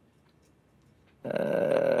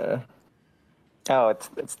 it's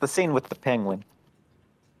the scene with the penguin.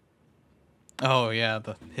 Oh yeah,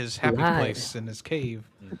 his happy place in his cave.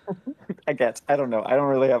 I guess, I don't know. I don't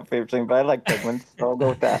really have a favorite scene, but I like penguins, so I'll go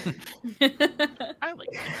with that. I like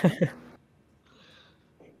it.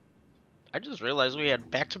 I just realized we had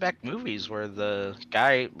back-to-back movies where the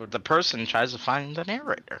person tries to find the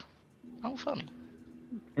narrator. How funny.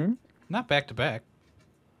 Not back to back.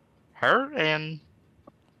 Her and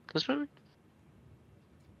this movie?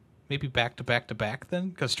 Maybe back to back to back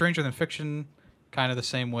then, because Stranger Than Fiction, kind of the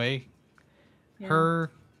same way. Yeah.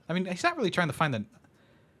 Her, I mean, he's not really trying to find the.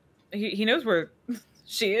 He knows where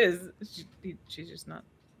she is. She's just not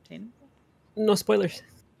attainable. No spoilers.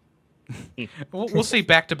 We'll say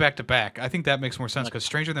back to back to back. I think that makes more sense, because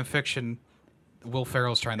Stranger Than Fiction, Will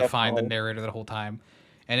Ferrell's trying to find the narrator the whole time,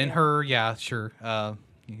 and in her, yeah, sure,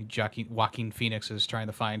 Joaquin Phoenix is trying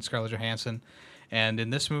to find Scarlett Johansson, and in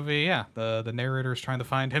this movie, yeah, the narrator is trying to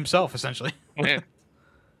find himself essentially.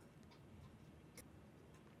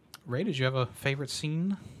 Ray, did you have a favorite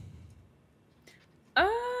scene?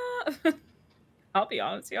 I'll be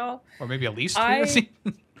honest, y'all. Or maybe a least favorite scene?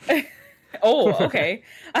 Oh, okay.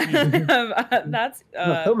 That's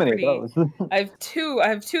so many of those. I have two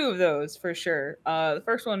of those for sure. The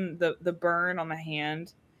first one, the burn on the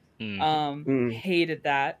hand. Hated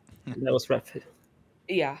that. That was rough.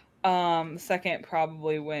 Yeah. Second,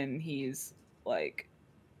 probably when he's like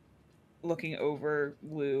looking over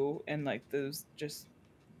Lou and like those, just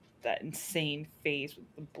that insane face with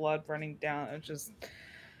the blood running down. It's just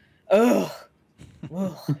ugh.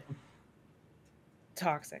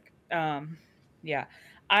 Toxic. Yeah.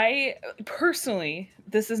 I personally,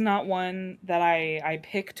 this is not one that I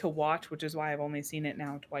pick to watch, which is why I've only seen it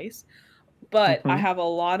now twice. But I have a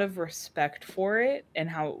lot of respect for it and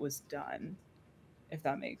how it was done, if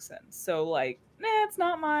that makes sense. So like, it's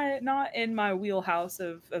not in my wheelhouse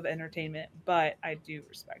of entertainment, but I do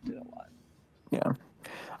respect it a lot. Yeah.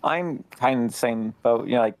 I'm kind of the same boat.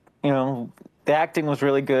 The acting was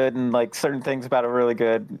really good, and like certain things about it were really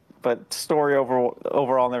good, but story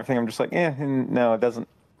overall and everything, I'm just like, no, it doesn't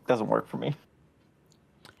work for me.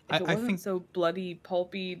 If it wasn't so bloody,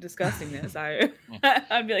 pulpy disgustingness,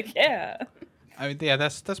 I'd be like, yeah. I mean, yeah,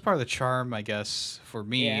 that's part of the charm, I guess, for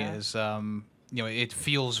me is it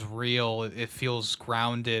feels real, it feels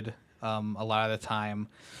grounded a lot of the time,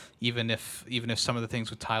 even if some of the things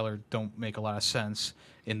with Tyler don't make a lot of sense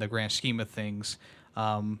in the grand scheme of things.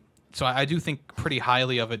 So I do think pretty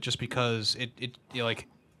highly of it, just because it like,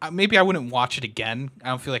 maybe I wouldn't watch it again. I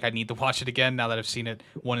don't feel like I need to watch it again now that I've seen it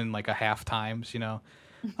 1.5 times,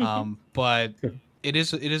 But it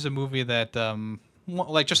is a movie that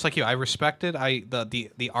like just like you, I respect it.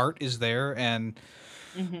 The art is there, and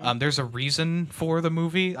there's a reason for the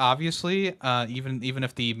movie. Obviously, even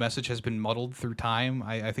if the message has been muddled through time,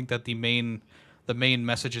 I think that the main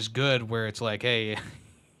message is good. Where it's like, hey,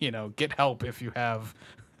 get help if you have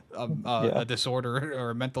a disorder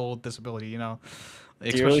or a mental disability. Do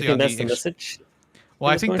you really think that's the message? Well,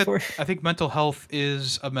 I think mental health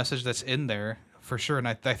is a message that's in there for sure, and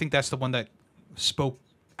I think that's the one that spoke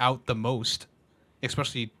out the most,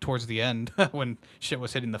 especially towards the end when shit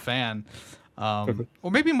was hitting the fan, or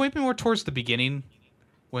maybe more towards the beginning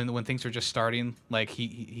when things are just starting. Like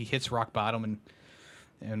he hits rock bottom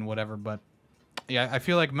and whatever. But yeah, I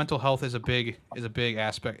feel like mental health is a big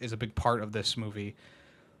part of this movie,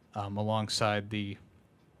 alongside the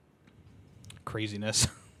craziness.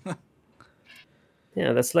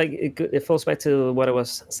 Yeah, that's like it falls back to what I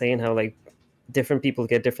was saying, how like different people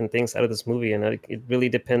get different things out of this movie, and it really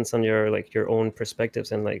depends on your own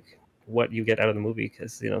perspectives and like what you get out of the movie.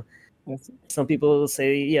 Because some people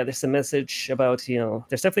say, yeah, there's a message about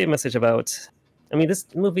there's definitely a message about. I mean, this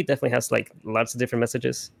movie definitely has like lots of different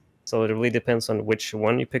messages, so it really depends on which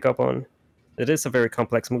one you pick up on. It is a very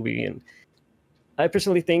complex movie, and I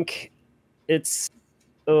personally think it's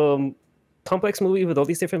complex movie with all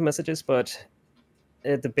these different messages, but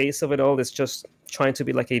at the base of it all is just trying to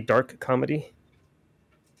be like a dark comedy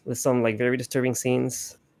with some like very disturbing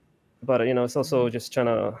scenes, but it's also just trying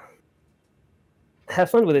to have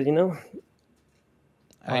fun with it.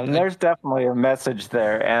 There's definitely a message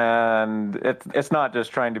there, and it's not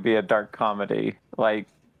just trying to be a dark comedy. Like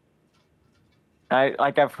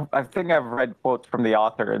I think I've read quotes from the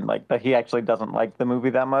author, and like that he actually doesn't like the movie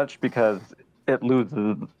that much because it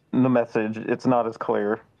loses the message. It's not as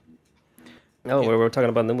clear. Oh, we're talking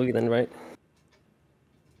about the movie then, right?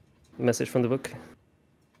 Message from the book.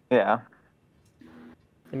 Yeah.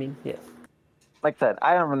 I mean, yeah. Like I said,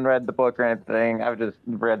 I haven't read the book or anything. I've just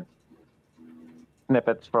read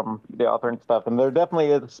snippets from the author and stuff, and there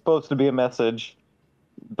definitely is supposed to be a message,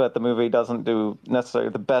 but the movie doesn't do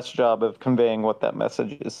necessarily the best job of conveying what that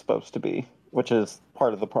message is supposed to be, which is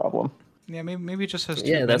part of the problem. Yeah, maybe it just has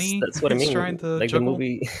too many. That's what I mean. Trying to like juggle. The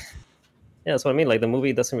movie. Yeah, that's what I mean. Like the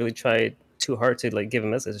movie doesn't really try too hard to like give a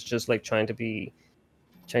message. It's just like trying to be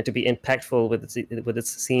impactful with its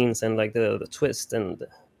scenes and like the twist and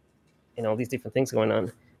all these different things going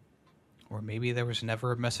on. Or maybe there was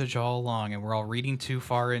never a message all along, and we're all reading too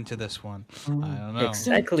far into this one. I don't know.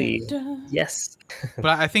 Exactly. Yes.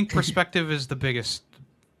 But I think perspective is the biggest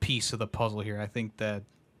piece of the puzzle here. I think that,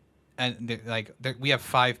 we have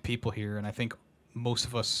 5 people here, and I think most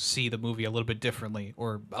of us see the movie a little bit differently,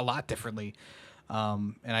 or a lot differently.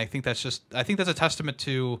 And I think that's a testament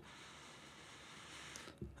to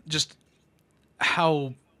just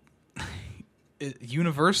how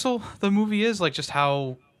universal the movie is, like just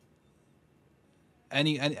how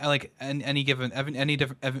any given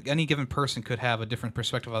person could have a different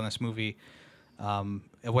perspective on this movie,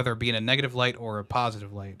 whether it be in a negative light or a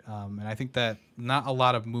positive light. And I think that not a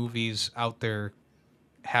lot of movies out there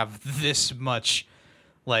have this much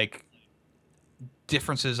like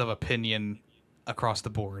differences of opinion across the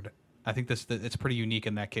board. I think it's pretty unique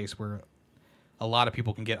in that case, where a lot of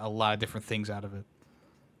people can get a lot of different things out of it.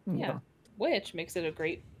 Yeah, which makes it a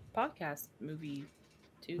great podcast movie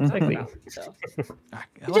too. Exactly. So.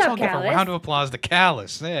 Let's all give a round of applause to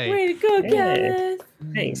Callus. Hey. Way to go, Callus!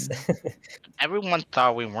 Thanks. Everyone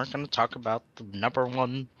thought we weren't going to talk about the number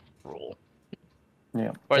 1 rule.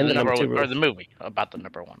 Yeah. Or And the the number 2 rule. or the movie about the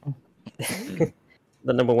number 1.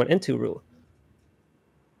 The number 1 and 2 rule.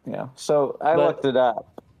 Yeah. So I looked it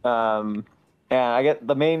up. And I get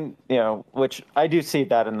the main, which I do see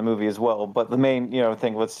that in the movie as well, but the main,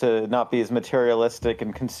 thing was to not be as materialistic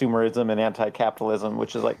and consumerism and anti-capitalism,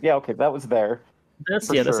 which is like, yeah, okay, that was there. That's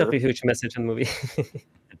For that's sure. a huge message in the movie.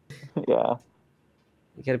 Yeah.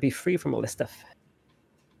 You gotta be free from all this stuff.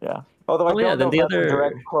 Yeah. Although I don't know if that's a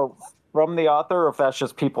direct quote from the author or if that's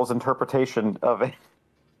just people's interpretation of it.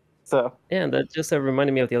 So. Yeah, and that just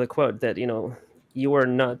reminded me of the other quote that, you are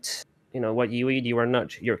not, what you eat, you are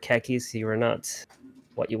not your khakis, you are not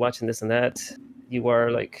what you watch and this and that. You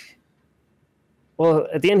are like, well,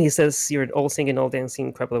 at the end he says you're all singing, all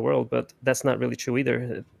dancing crap of the world, but that's not really true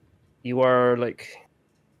either. You are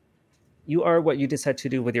what you decide to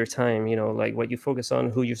do with your time, like what you focus on,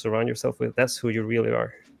 who you surround yourself with, that's who you really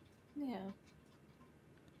are. Yeah.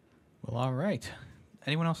 Well, all right.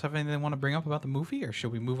 Anyone else have anything they want to bring up about the movie, or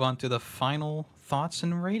should we move on to the final thoughts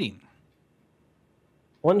and rating?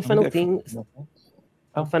 One final thing.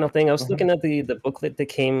 I was looking at the booklet that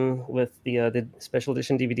came with the special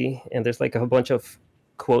edition DVD, and there's like a bunch of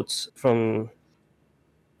quotes from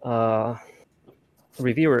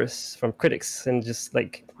reviewers, from critics, and just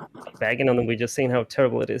like bagging on them. We're just saying how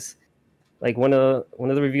terrible it is. Like one of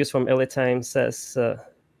the reviews from LA Times says,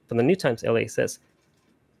 from the New Times LA says,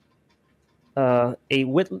 from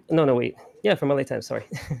LA Times, sorry,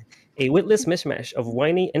 a witless mishmash of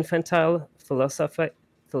whiny, infantile,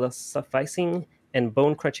 philosophizing, and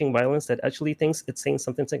bone-crunching violence that actually thinks it's saying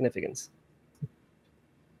something significant.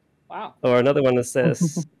 Wow. Or another one that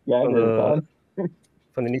says, Yeah,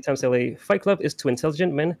 from the New Times LA, Fight Club is to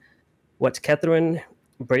intelligent men what Catherine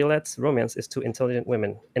Breillat's romance is to intelligent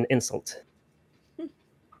women, an insult.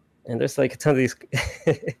 And there's like a ton of these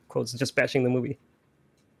quotes just bashing the movie,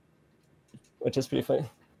 which is pretty funny.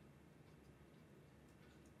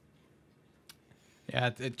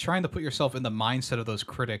 Yeah, trying to put yourself in the mindset of those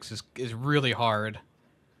critics is really hard.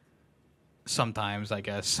 Sometimes, I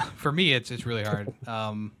guess. For me, it's really hard.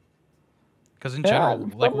 Because in general,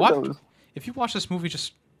 like if you watch this movie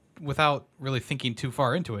just without really thinking too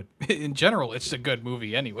far into it, in general, it's a good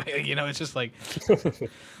movie anyway. You know, it's just like,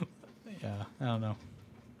 yeah, I don't know.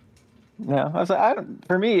 Yeah, I was like,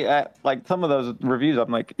 for me, like some of those reviews,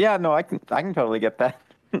 I'm like, yeah, no, I can totally get that.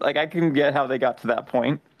 Like, I can get how they got to that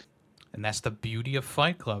point. And that's the beauty of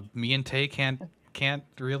Fight Club. Me and Tay can't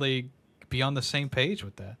really be on the same page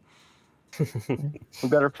with that. We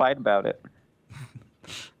better fight about it.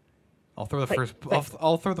 I'll throw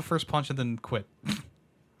the first punch and then quit.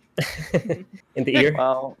 In the ear.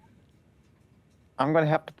 Well, I'm gonna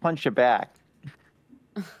have to punch you back.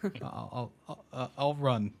 I'll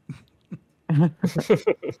run.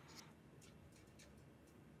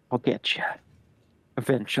 I'll get you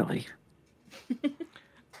eventually.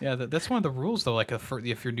 Yeah, that's one of the rules though. Like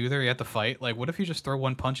if you're new there, you have to fight. Like, what if you just throw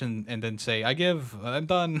one punch and then say, I'm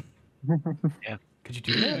done." Yeah. Could you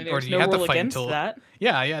do that, I mean, or do you no have to rule fight against until? that.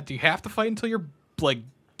 Yeah. Do you have to fight until you're like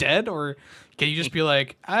dead, or can you just be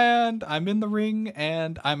like, "And I'm in the ring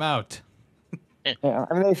and I'm out"? Yeah,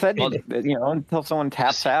 I mean, they said until someone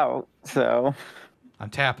taps out. So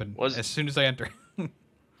I'm tapping as soon as I enter.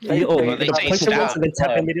 They say punch him once stop. and then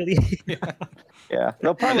tap immediately. yeah,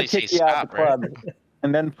 they'll probably They say kick you out of the stop, right? club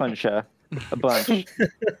and then punch you a bunch.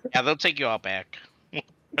 Yeah, they'll take you out back.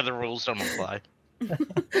 Or the rules don't apply.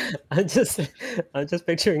 I'm just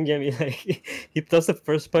picturing Yemmy, like he throws the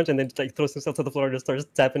first punch and then like throws himself to the floor and just starts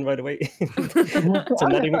tapping right away. So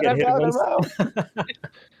not even get hit once.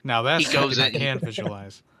 Now that's He goes something I in. can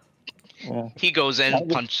visualize. Yeah. He goes in,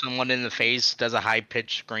 punches someone in the face, does a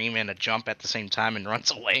high-pitched scream and a jump at the same time, and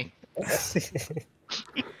runs away.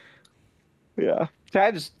 Yeah. See,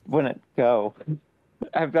 I just wouldn't go.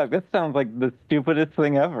 I've got, this sounds like the stupidest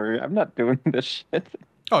thing ever. I'm not doing this shit.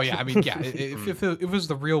 Oh yeah, I mean, yeah. If it was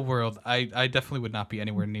the real world, I definitely would not be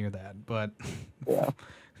anywhere near that. But Yeah.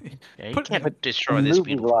 Yeah, you Put- can't destroy this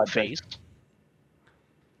movie beautiful logic. face.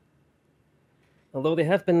 Although there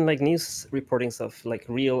have been like news reportings of like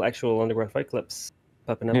real actual underground fight clubs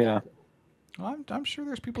popping up. Yeah. I'm sure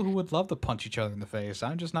there's people who would love to punch each other in the face.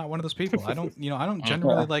 I'm just not one of those people. I don't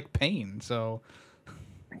generally like pain, so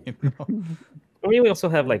you know. I mean, we also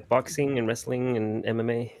have like boxing and wrestling and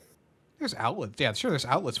MMA. There's outlets. Yeah, sure, there's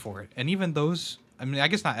outlets for it. And even those, I mean, I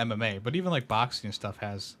guess not MMA, but even like boxing and stuff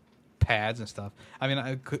has pads and stuff. I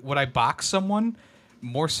mean, would I box someone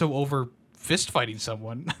more so over fist fighting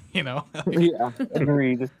someone, you know? Yeah.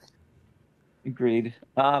 Agreed.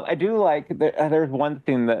 I do like, there's one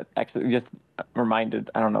thing that actually just reminded,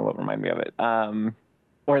 I don't know what reminded me of it,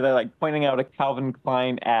 where they're like pointing out a Calvin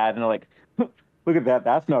Klein ad and they're like, look at that,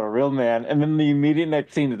 that's not a real man. And then the immediate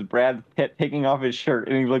next scene is Brad Pitt taking off his shirt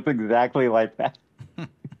and he looks exactly like that.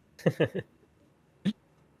 I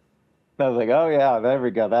was like, oh yeah, there we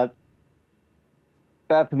go. That's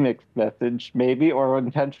a mixed message, maybe, or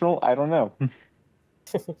intentional. I don't know.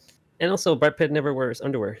 And also, Brad Pitt never wears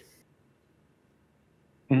underwear.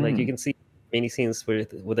 Like you can see many scenes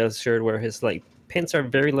with a shirt where his like pants are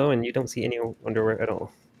very low and you don't see any underwear at all.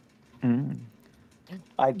 You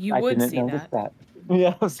would didn't see notice that.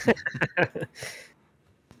 Yes.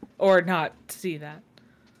 Or not see that.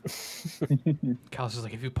 Cal's is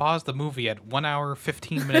like, if you pause the movie at 1 hour,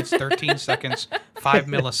 15 minutes, 13 seconds, 5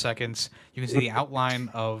 milliseconds, you can see the outline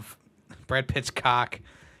of Brad Pitt's cock.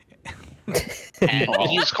 And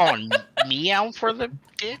he's calling me out for the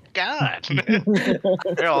dick? God.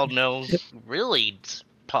 They all know. Really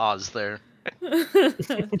pause there.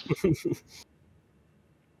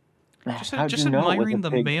 Just admiring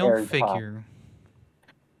the male figure.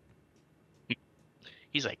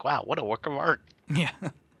 He's like, wow, what a work of art. Yeah.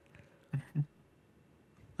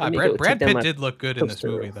 Let me go Brad take down Pitt my did look good in this poster.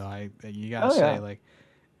 movie, though. You gotta say, like,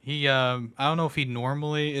 he. I don't know if he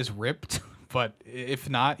normally is ripped, but if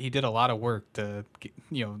not, he did a lot of work to,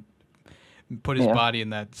 put his Yeah. body in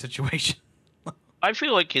that situation. I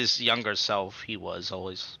feel like his younger self, he was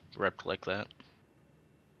always ripped like that.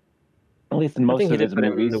 At least in I most think he of did his put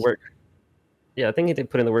in movies. the work. Yeah, I think he did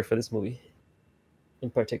put in the work for this movie, in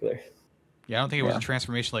particular. Yeah, I don't think it was Yeah. a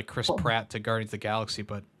transformation like Chris Pratt to Guardians of the Galaxy,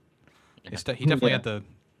 but he definitely Yeah. had to,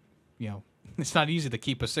 it's not easy to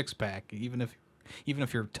keep a six-pack, even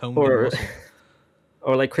if you're toned Or- and muscled.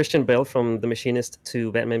 Or like Christian Bale from The Machinist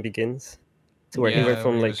to Batman Begins, to where he went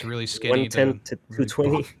from he like was really skinny 110 to really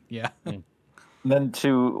 220. buff. Yeah. Then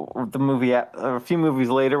to the movie a few movies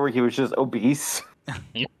later where he was just obese.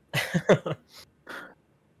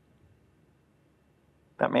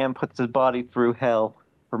 That man puts his body through hell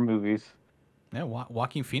for movies. Yeah,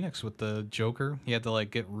 Joaquin Phoenix with the Joker, he had to like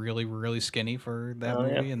get really, really skinny for that Oh,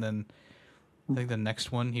 yeah. movie, and then I think the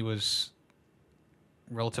next one he was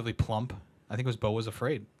relatively plump. I think it was Beau Was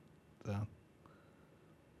Afraid. So.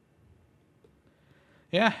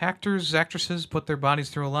 Yeah, actors, actresses put their bodies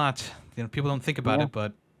through a lot. People don't think about Yeah. it,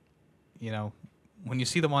 but when you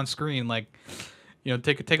see them on screen, like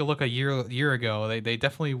take a look a year ago, they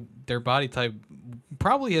definitely, their body type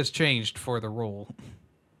probably has changed for the role.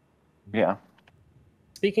 Yeah.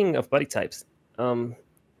 Speaking of body types, the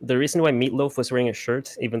reason why Meatloaf was wearing a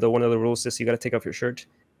shirt, even though one of the rules is you got to take off your shirt,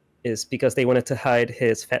 is because they wanted to hide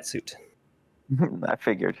his fat suit. I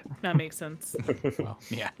figured. That makes sense. Well,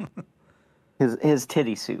 yeah. His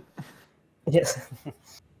titty suit. Yes.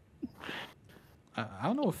 I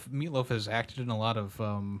don't know if Meatloaf has acted in a lot of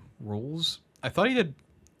roles. I thought he did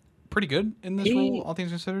pretty good in this role, all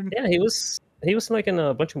things considered. Yeah, he was like in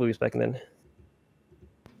a bunch of movies back then.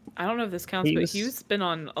 I don't know if this counts, but he's been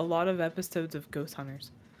on a lot of episodes of Ghost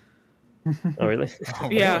Hunters. Oh, really? Oh,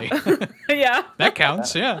 Yeah. really? Yeah. That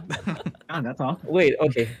counts, yeah. God, that's awesome. Wait,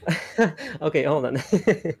 okay. Okay, hold on.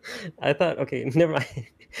 I thought, okay, never mind.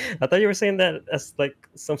 I thought you were saying that as like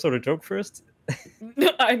some sort of joke first.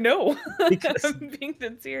 I know. Because- I'm being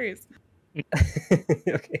dead serious.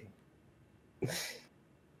 Okay.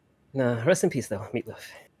 Nah, rest in peace though,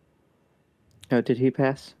 Meatloaf. Oh, did he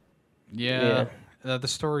pass? Yeah. The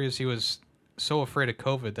story is he was so afraid of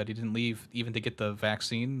COVID that he didn't leave even to get the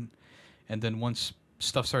vaccine. And then once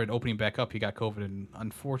stuff started opening back up, he got COVID and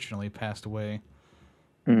unfortunately passed away.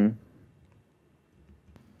 Mm.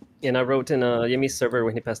 And I wrote in Yemmy's server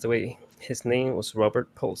when he passed away, his name was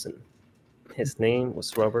Robert Paulson. His name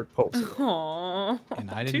was Robert Paulson. Aww.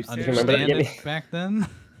 And I Too didn't soon. Remember that, understand it Yemmy? back then.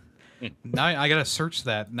 Now I gotta search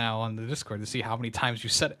that now on the Discord to see how many times you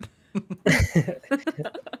said it.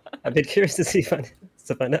 I've been curious to see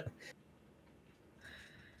to find out.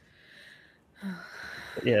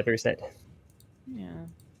 Yeah, very sad. Yeah.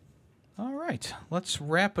 All right, let's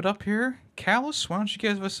wrap it up here. Callus, why don't you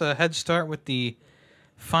give us a head start with the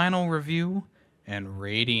final review and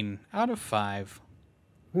rating out of 5.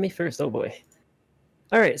 Me first, oh boy.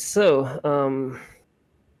 All right, so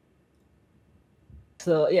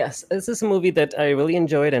yes, this is a movie that I really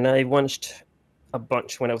enjoyed, and I watched a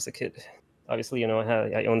bunch when I was a kid. Obviously,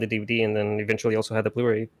 I owned the DVD, and then eventually also had the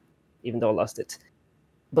Blu-ray, even though I lost it.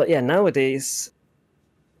 But yeah, nowadays,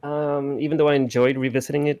 even though I enjoyed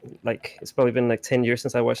revisiting it, like it's probably been like 10 years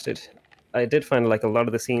since I watched it, I did find like a lot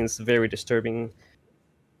of the scenes very disturbing.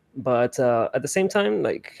 But at the same time,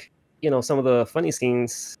 like, some of the funny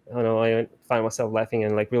scenes, I find myself laughing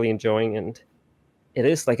and like really enjoying, and it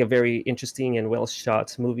is like a very interesting and well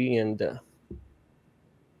shot movie, and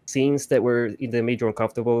scenes that were either made you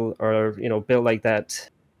uncomfortable or built like that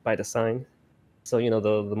by design. So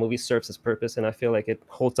the movie serves its purpose, and I feel like it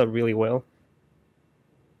holds up really well.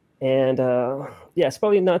 And yeah, it's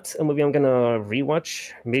probably not a movie I'm gonna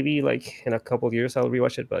rewatch. Maybe like in a couple of years I'll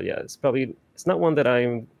rewatch it. But yeah, it's not one that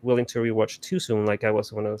I'm willing to rewatch too soon, like I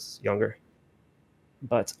was when I was younger.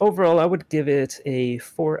 But overall, I would give it a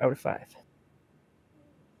 4 out of 5.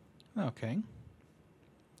 Okay.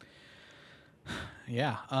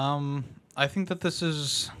 Yeah. I think that this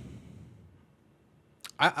is.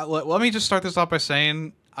 Let me just start this off by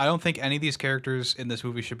saying I don't think any of these characters in this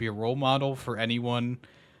movie should be a role model for anyone.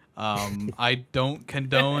 I don't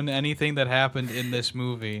condone anything that happened in this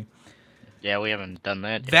movie. Yeah, we haven't done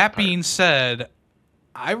that yet. That being said,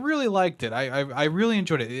 I really liked it. I really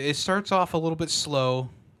enjoyed it. It starts off a little bit slow,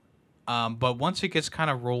 but once it gets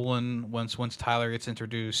kind of rolling, once Tyler gets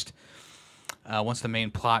introduced, once the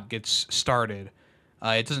main plot gets started,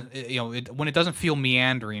 it doesn't. When it doesn't feel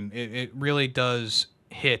meandering, it really does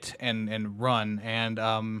hit and run. And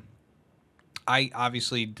I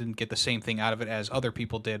obviously didn't get the same thing out of it as other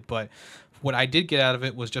people did, but what I did get out of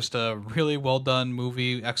it was just a really well done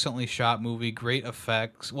movie, excellently shot movie, great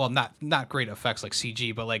effects. Well, not great effects like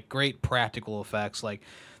CG, but like great practical effects. Like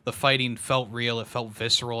the fighting felt real, it felt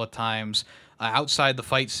visceral at times. Outside the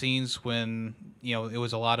fight scenes, when it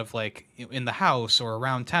was a lot of like in the house or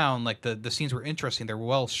around town, like the scenes were interesting. They're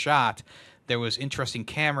well shot. There was interesting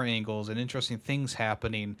camera angles and interesting things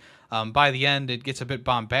happening. By the end, it gets a bit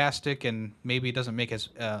bombastic, and maybe it doesn't make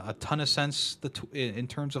a ton of sense in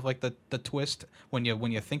terms of like the twist when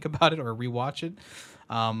you think about it or rewatch it.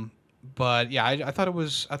 But yeah, I thought it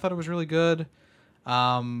was really good.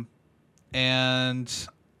 And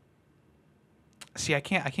see, I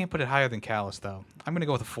can't put it higher than Callus though. I'm gonna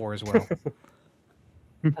go with a 4 as well.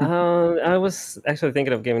 I was actually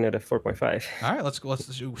thinking of giving it a 4.5. All right, let's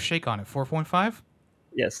shake on it. 4.5.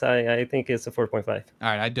 Yes, I think it's a 4.5. All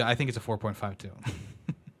right, I think it's a 4.5 too.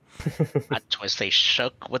 That twist, they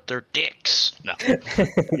shook with their dicks. No.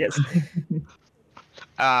 Yes.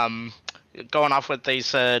 Going off what they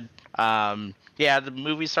said, yeah, the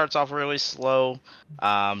movie starts off really slow.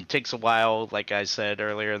 Takes a while, like I said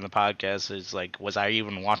earlier in the podcast. Is like, was I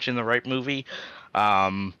even watching the right movie?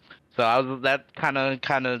 So that kind of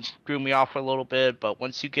threw me off a little bit. But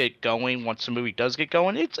once you get going, once the movie does get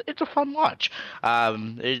going, it's a fun watch.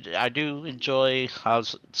 I do enjoy how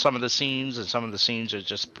some of the scenes, and some of the scenes are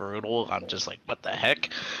just brutal. I'm just like, what the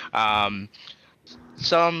heck?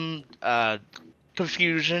 Some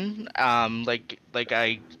confusion. Like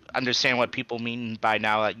I understand what people mean by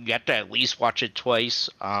now. That you have to at least watch it twice.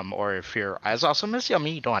 Or if you're as awesome as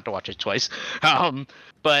Yemmy, you don't have to watch it twice.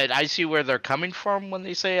 But I see where they're coming from when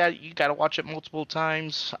they say you got to watch it multiple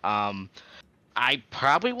times. I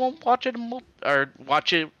probably won't watch it or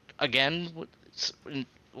watch it again.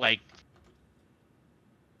 Like,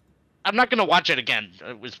 I'm not gonna watch it again.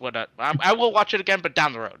 Was what I will watch it again, but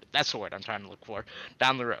down the road. That's the word I'm trying to look for.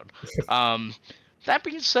 Down the road. That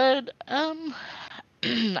being said, I'm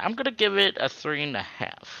gonna give it a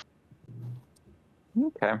 3.5.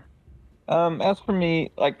 Okay. As for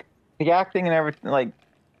me, like the acting and everything, like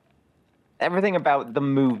everything about the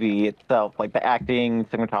movie itself, like the acting,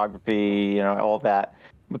 cinematography, all that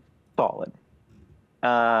was solid.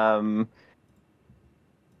 The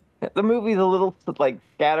movie's a little like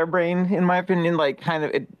scatterbrained, in my opinion. Like, kind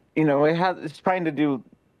of, it's trying to do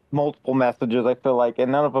multiple messages, I feel like,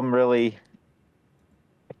 and none of them really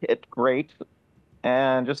hit great.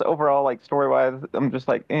 And just overall, like story-wise, I'm just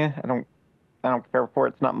like, I don't care for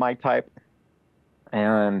it. It's not my type.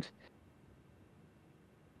 And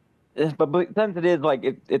but since it is like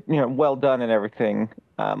it well done and everything,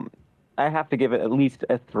 I have to give it at least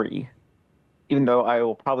a 3. Even though I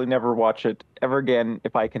will probably never watch it ever again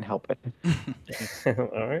if I can help it.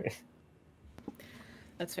 All right.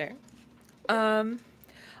 That's fair. I'm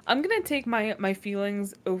gonna take my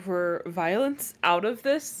feelings over violence out of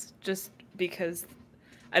this, just because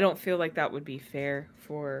I don't feel like that would be fair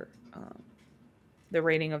for the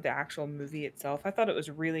rating of the actual movie itself. I thought it was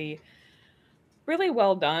really, really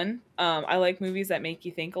well done. I like movies that make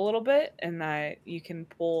you think a little bit, and that you can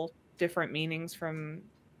pull different meanings from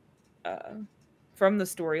the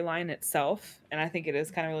storyline itself. And I think it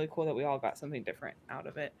is kind of really cool that we all got something different out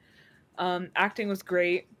of it. Acting was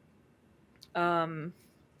great. The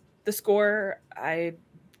score, I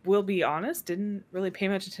will be honest, didn't really pay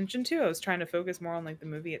much attention to. I was trying to focus more on like the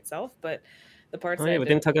movie itself, but the parts we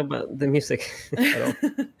didn't talk about the music at all.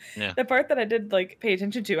 Yeah. The part that I did like pay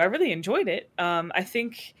attention to, I really enjoyed it. I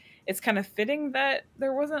think it's kind of fitting that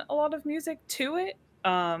there wasn't a lot of music to it.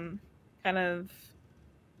 It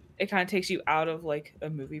kind of takes you out of like a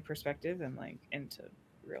movie perspective and like into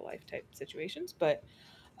real life type situations. But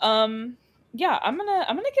yeah, I'm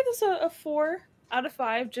gonna give this a 4 out of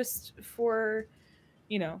 5 just for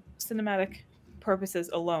cinematic purposes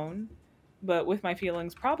alone. But with my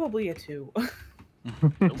feelings, probably a 2. Do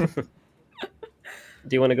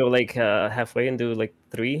you want to go like halfway and do like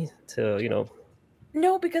 3 to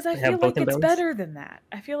No, because I feel both like in it's balance? better than that.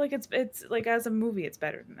 I feel like it's like as a movie, it's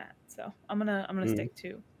better than that. So I'm gonna stick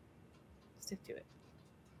to it.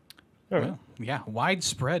 All right. Well, yeah,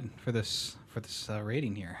 widespread for this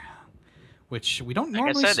rating here, which we don't Like I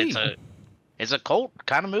normally said, see. it's a cult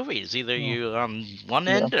kind of movie. It's either you on one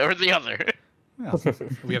end or the other. Well,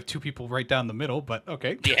 we have 2 people right down the middle, but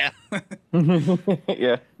okay. Yeah.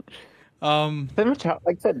 Yeah. Like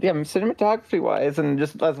I said, yeah, cinematography-wise and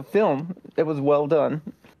just as a film, it was well done.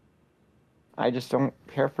 I just don't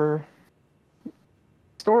care for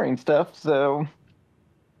story and stuff, so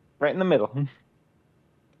right in the middle.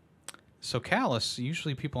 So, Callus,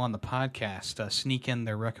 usually people on the podcast sneak in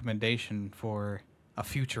their recommendation for a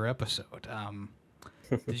future episode.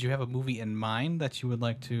 Did you have a movie in mind that you would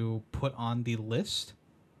like to put on the list?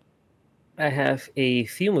 I have a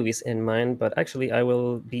few movies in mind, but actually, I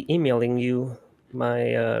will be emailing you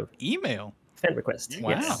my Email. fan request. Wow.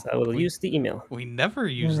 Yes, I will use the email. We never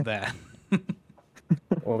use that.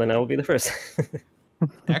 Well, then I will be the first.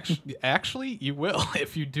 Actually, you will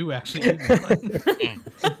if you do actually email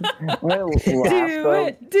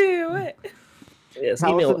it. Do it. Yes,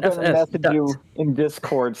 email Allison's gonna message ff. you in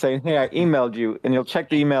Discord saying, "Hey, I emailed you," and you'll check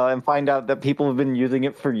the email and find out that people have been using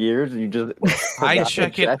it for years. And you just I forgot to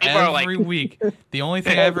check it People are like- every week. The only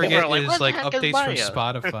thing I ever People are get like, is "What the like heck is updates from Maya?"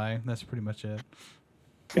 Spotify. That's pretty much it.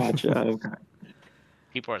 Gotcha. Okay.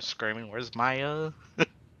 People are screaming, "Where's my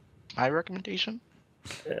my recommendation?"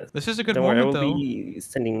 This is a good Don't worry, I moment, will though. be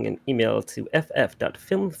sending an email to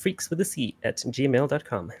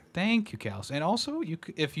ff.filmfreaks@gmail.com. Thank you, Callus. And also,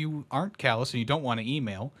 if you aren't Callus and you don't want to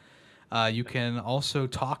email, you can also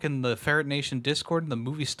talk in the Ferret Nation Discord in the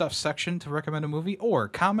movie stuff section to recommend a movie, or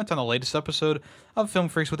comment on the latest episode of Film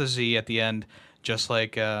Freaks with a Z at the end, just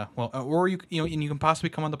like or and you can possibly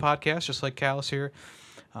come on the podcast, just like Callus here,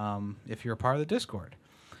 if you're a part of the Discord.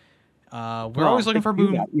 We're always looking for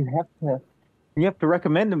moon. You have to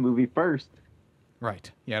recommend a movie first. Right.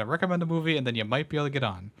 Yeah, to recommend a movie, and then you might be able to get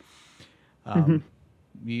on.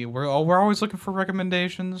 We're always looking for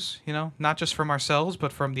recommendations, not just from ourselves,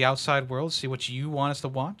 but from the outside world, see what you want us to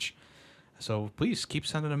watch. So please keep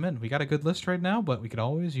sending them in. We got a good list right now, but we could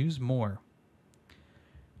always use more.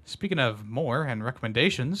 Speaking of more and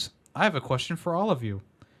recommendations, I have a question for all of you.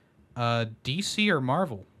 DC or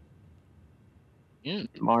Marvel?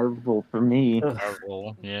 Marvel for me.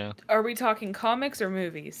 Marvel, yeah. Are we talking comics or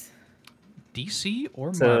movies? DC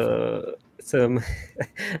or Marvel? So,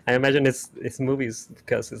 I imagine it's movies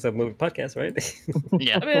because it's a movie podcast, right?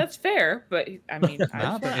 Yeah. I mean, that's fair, but I mean,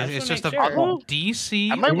 Nah, it's just a sure.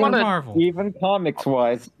 DC I might or wanna- Marvel. Even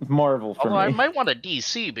comics-wise, Marvel for Although I me. might want a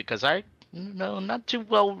DC because I not too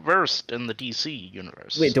well versed in the DC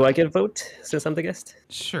universe. Wait, do I get a vote since I'm the guest?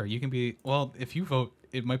 Sure, you can be. Well, if you vote,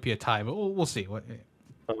 it might be a tie, but we'll see. What?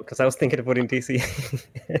 Oh, because I was thinking of voting DC.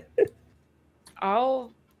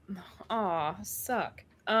 Suck.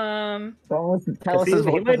 Tell us he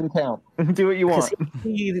what might- doesn't count. Do what you want.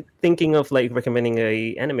 He thinking of like recommending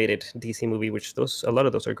a animated DC movie, which a lot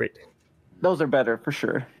of those are great. Those are better for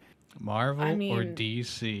sure. Marvel I or mean-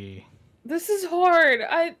 DC? This is hard.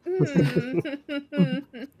 I'm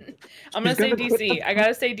gonna say gonna quit DC. I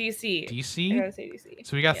gotta say DC. I DC? gotta say DC.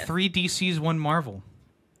 So we got Yes. 3 DCs, 1 Marvel.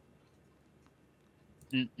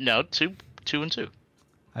 No, two and two.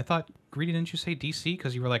 I thought, Greedy, didn't you say DC?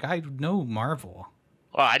 Because you were like, I know Marvel.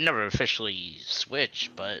 Well, I never officially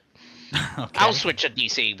switched, but Okay. I'll switch to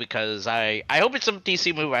DC because I hope it's a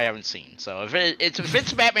DC movie I haven't seen. So if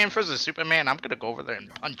it's Batman versus Superman, I'm gonna go over there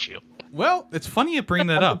and punch you. Well, it's funny you bring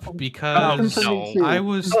that up because no. I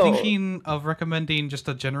was thinking of recommending just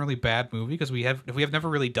a generally bad movie because we have never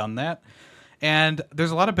really done that. And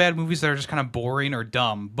there's a lot of bad movies that are just kind of boring or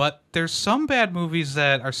dumb, but there's some bad movies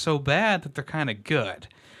that are so bad that they're kind of good.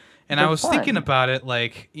 And I They're was fun. thinking about it,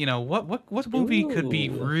 like, what movie could be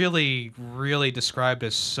Ooh. really, really described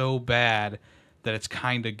as so bad that it's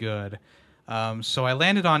kind of good? So I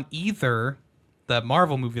landed on either the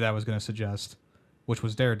Marvel movie that I was going to suggest, which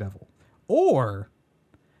was Daredevil, or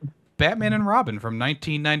Batman and Robin from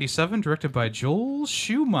 1997, directed by Joel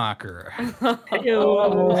Schumacher.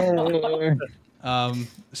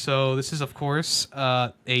 So this is, of course,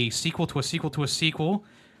 a sequel to a sequel to a sequel.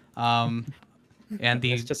 And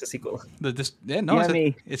It's just a sequel.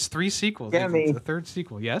 Yemmy. It's 3 sequels. Yemmy. It's the 3rd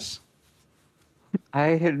sequel. Yes. I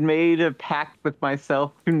had made a pact with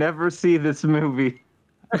myself to never see this movie.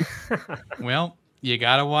 Well, you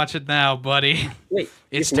gotta watch it now, buddy. Wait,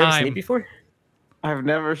 It's you've never seen time. it before? I've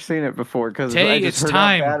never seen it before because Tay, I just it's heard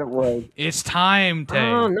time. how bad it was. It's time, Tay.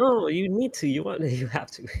 Oh no, you need to. You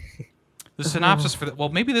have to. The synopsis for well,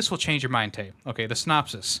 maybe this will change your mind, Tay. Okay, the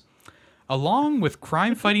synopsis. Along with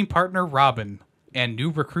crime-fighting partner Robin and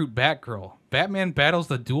new recruit Batgirl, Batman battles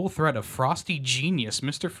the dual threat of frosty genius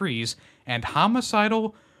Mr. Freeze and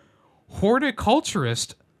homicidal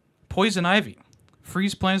horticulturist Poison Ivy.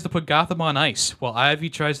 Freeze plans to put Gotham on ice, while Ivy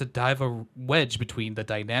tries to dive a wedge between the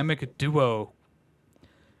dynamic duo.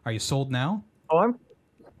 Are you sold now? Oh,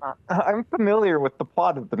 I'm familiar with the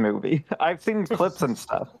plot of the movie. I've seen clips and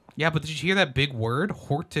stuff. Yeah, but did you hear that big word,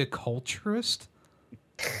 horticulturist?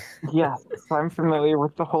 Yes, I'm familiar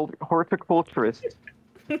with the whole horticulturist.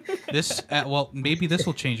 This, well, maybe this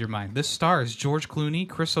will change your mind. This stars George Clooney,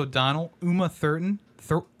 Chris O'Donnell, Uma Thurman,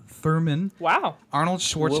 Wow. Arnold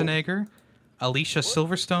Schwarzenegger, Alicia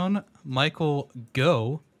Silverstone, Michael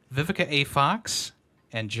Gough, Vivica A. Fox,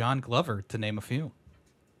 and John Glover, to name a few.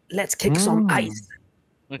 Let's kick some ice.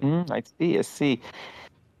 I see. I see.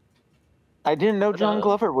 I didn't know John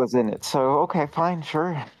Glover was in it, so okay, fine,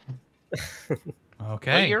 sure.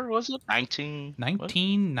 Okay. What year was it?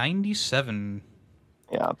 1997.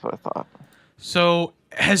 Yeah, that's what I thought. So,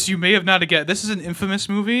 as you may have not guessed, this is an infamous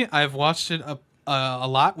movie. I've watched it a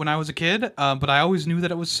lot when I was a kid, but I always knew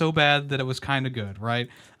that it was so bad that it was kind of good, right?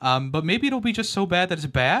 But maybe it'll be just so bad that it's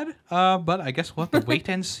bad. But I guess we'll have to wait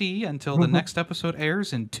and see until the next episode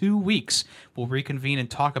airs in 2 weeks. We'll reconvene and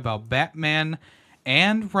talk about Batman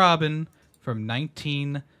and Robin from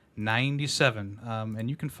 1997. And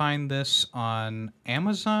you can find this on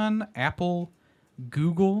Amazon, Apple,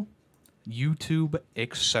 Google, YouTube,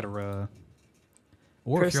 etc.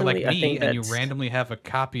 Or if you're like Personally, I me think and you that- randomly have a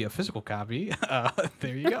physical copy,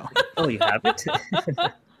 there you go. Oh, you have it?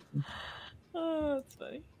 Oh, that's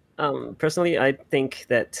funny. Personally, I think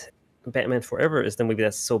that Batman Forever is the movie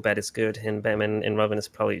that's so bad it's good, and Batman and Robin is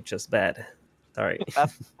probably just bad. Sorry.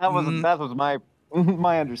 That was my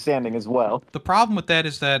understanding as well. The problem with that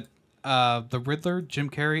is that the Riddler, Jim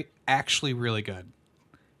Carrey, actually really good.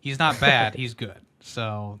 He's not bad, he's good.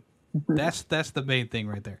 So that's the main thing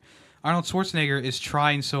right there. Arnold Schwarzenegger is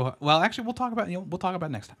trying so well. Actually, we'll talk about it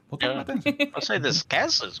next time. We'll talk about that. I'll say this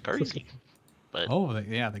cast is crazy. But Oh,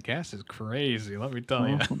 the cast is crazy. Let me tell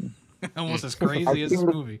you, almost as crazy as this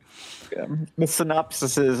movie. The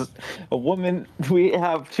synopsis is we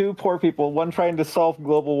have two poor people, one trying to solve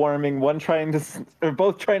global warming, both trying to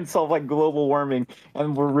solve like global warming,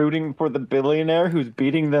 and we're rooting for the billionaire who's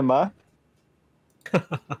beating them up.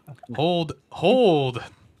 Hold.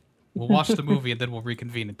 We'll watch the movie and then we'll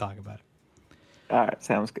reconvene and talk about it. All right,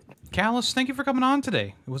 sounds good. Callus, thank you for coming on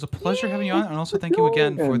today. It was a pleasure having you on, and also thank you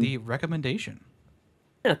again for the recommendation.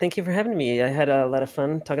 Yeah, thank you for having me. I had a lot of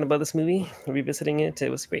fun talking about this movie, revisiting it. It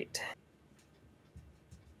was great.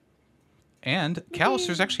 And Callus,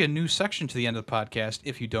 there's actually a new section to the end of the podcast,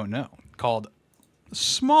 if you don't know, called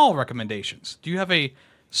Small Recommendations. Do you have a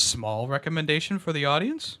small recommendation for the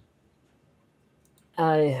audience?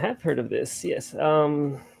 I have heard of this, yes.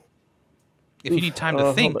 If you need time to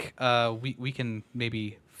hold think, we can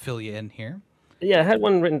maybe fill you in here. Yeah, I had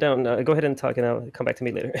one written down. Go ahead and talk, and I'll come back to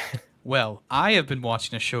me later. Well, I have been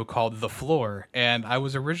watching a show called The Floor, and I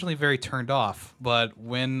was originally very turned off, but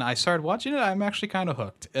when I started watching it, I'm actually kind of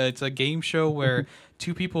hooked. It's a game show where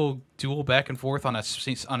two people duel back and forth on a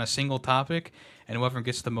single topic, and whoever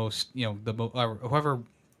gets the most, whoever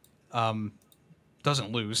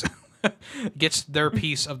doesn't lose gets their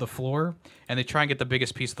piece of the floor, and they try and get the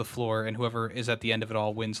biggest piece of the floor, and whoever is at the end of it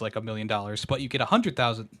all wins like $1 million. But you get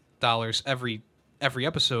 $100,000 every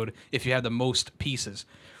episode if you have the most pieces.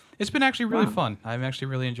 It's been actually really fun. I'm actually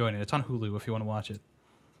really enjoying it. It's on Hulu if you want to watch it.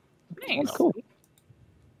 Nice. Cool.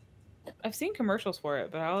 I've seen commercials for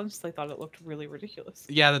it, but I honestly thought it looked really ridiculous.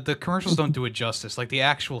 Yeah, the commercials don't do it justice. Like the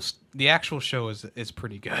actual show is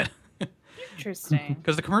pretty good. Interesting.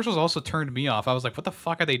 Because the commercials also turned me off. I was like, what the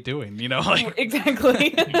fuck are they doing? Like.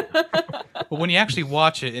 Exactly. But when you actually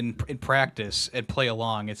watch it in practice and play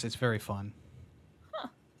along, it's very fun.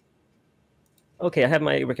 Okay, I have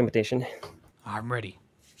my recommendation. I'm ready.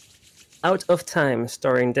 Out of Time,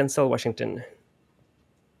 starring Denzel Washington.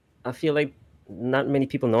 I feel like not many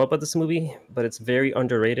people know about this movie, but it's very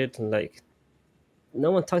underrated. Like,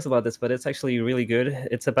 no one talks about this, but it's actually really good.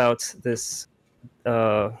 It's about this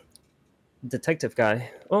detective guy.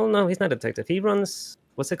 Oh no, he's not a detective. He runs.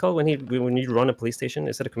 What's it called when you run a police station?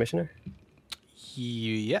 Is it a commissioner?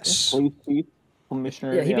 Yes. Police chief,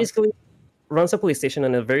 commissioner. Yeah, he basically runs a police station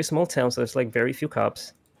in a very small town, so there's like very few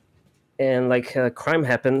cops, and like crime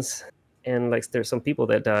happens, and like there's some people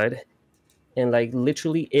that died, and like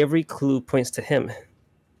literally every clue points to him.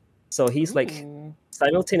 So he's like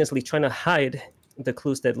simultaneously trying to hide the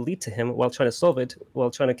clues that lead to him while trying to solve it,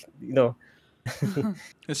 while trying to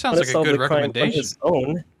It sounds like a good recommendation. On his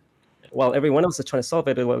own, while everyone else is trying to solve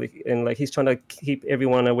it, and like he's trying to keep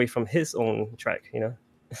everyone away from his own track.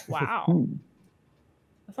 Wow.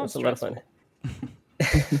 That sounds It's a lot of stressful. fun.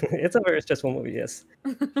 It's a very stressful movie, yes.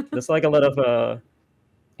 There's like a lot of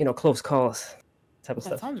close calls type of That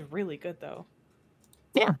stuff. sounds really good, though.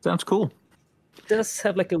 Yeah, sounds cool. It does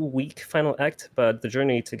have like a weak final act, but the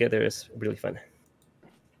journey together is really fun.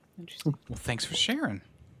 Interesting. Well, thanks for sharing.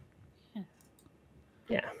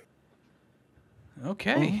 Yeah.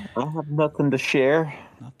 Okay. I have nothing to share.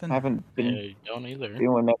 Nothing. I haven't been I don't either.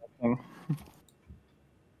 doing anything.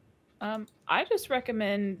 I just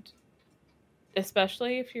recommend,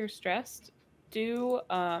 especially if you're stressed, if you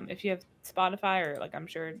have Spotify or like I'm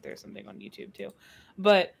sure there's something on YouTube too,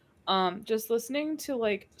 but just listening to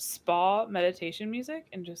like spa meditation music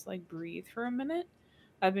and just like breathe for a minute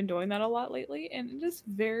I've been doing that a lot lately, and it is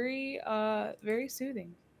very very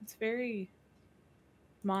soothing. It's very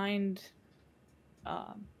mind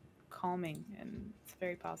calming, and it's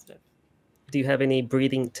very positive. Do you have any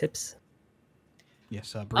breathing tips?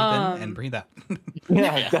 Yes, breathe in and breathe out.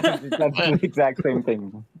 Yeah, that's the exact same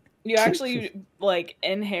thing. You actually like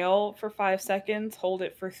inhale for 5 seconds, hold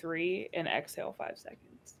it for 3, and exhale 5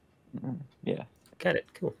 seconds. Yeah. Got it.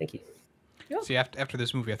 Cool. Thank you. Yep. See, after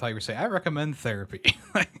this movie, I thought you were saying, I recommend therapy.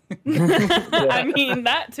 I mean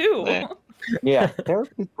that too. Yeah. Yeah,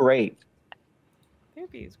 therapy's great.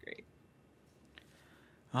 Therapy is great.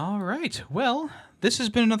 All right. Well, this has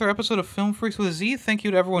been another episode of Film Freaks with a Z. Thank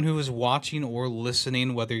you to everyone who is watching or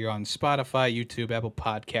listening, whether you're on Spotify, YouTube, Apple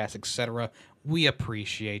Podcasts, etc. We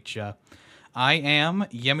appreciate you. I am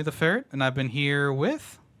YemmytheFerret, and I've been here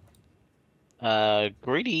with...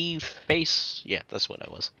 Greedy face. Yeah, that's what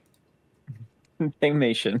I was.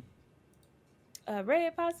 Taymation.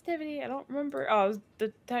 RaeofPositivity. I don't remember. Oh, it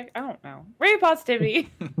was I don't know. RaeofPositivity.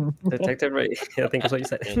 Detective Ray. Yeah, I think that's what you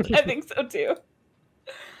said. I think so too.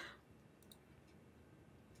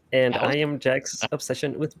 And I am Jack's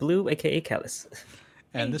obsession with blue, aka Callus.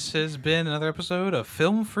 And this has been another episode of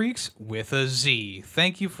Film Freaks with a Z.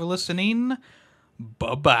 Thank you for listening.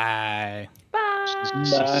 Bye-bye. Bye.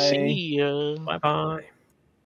 Bye. See ya. Bye bye.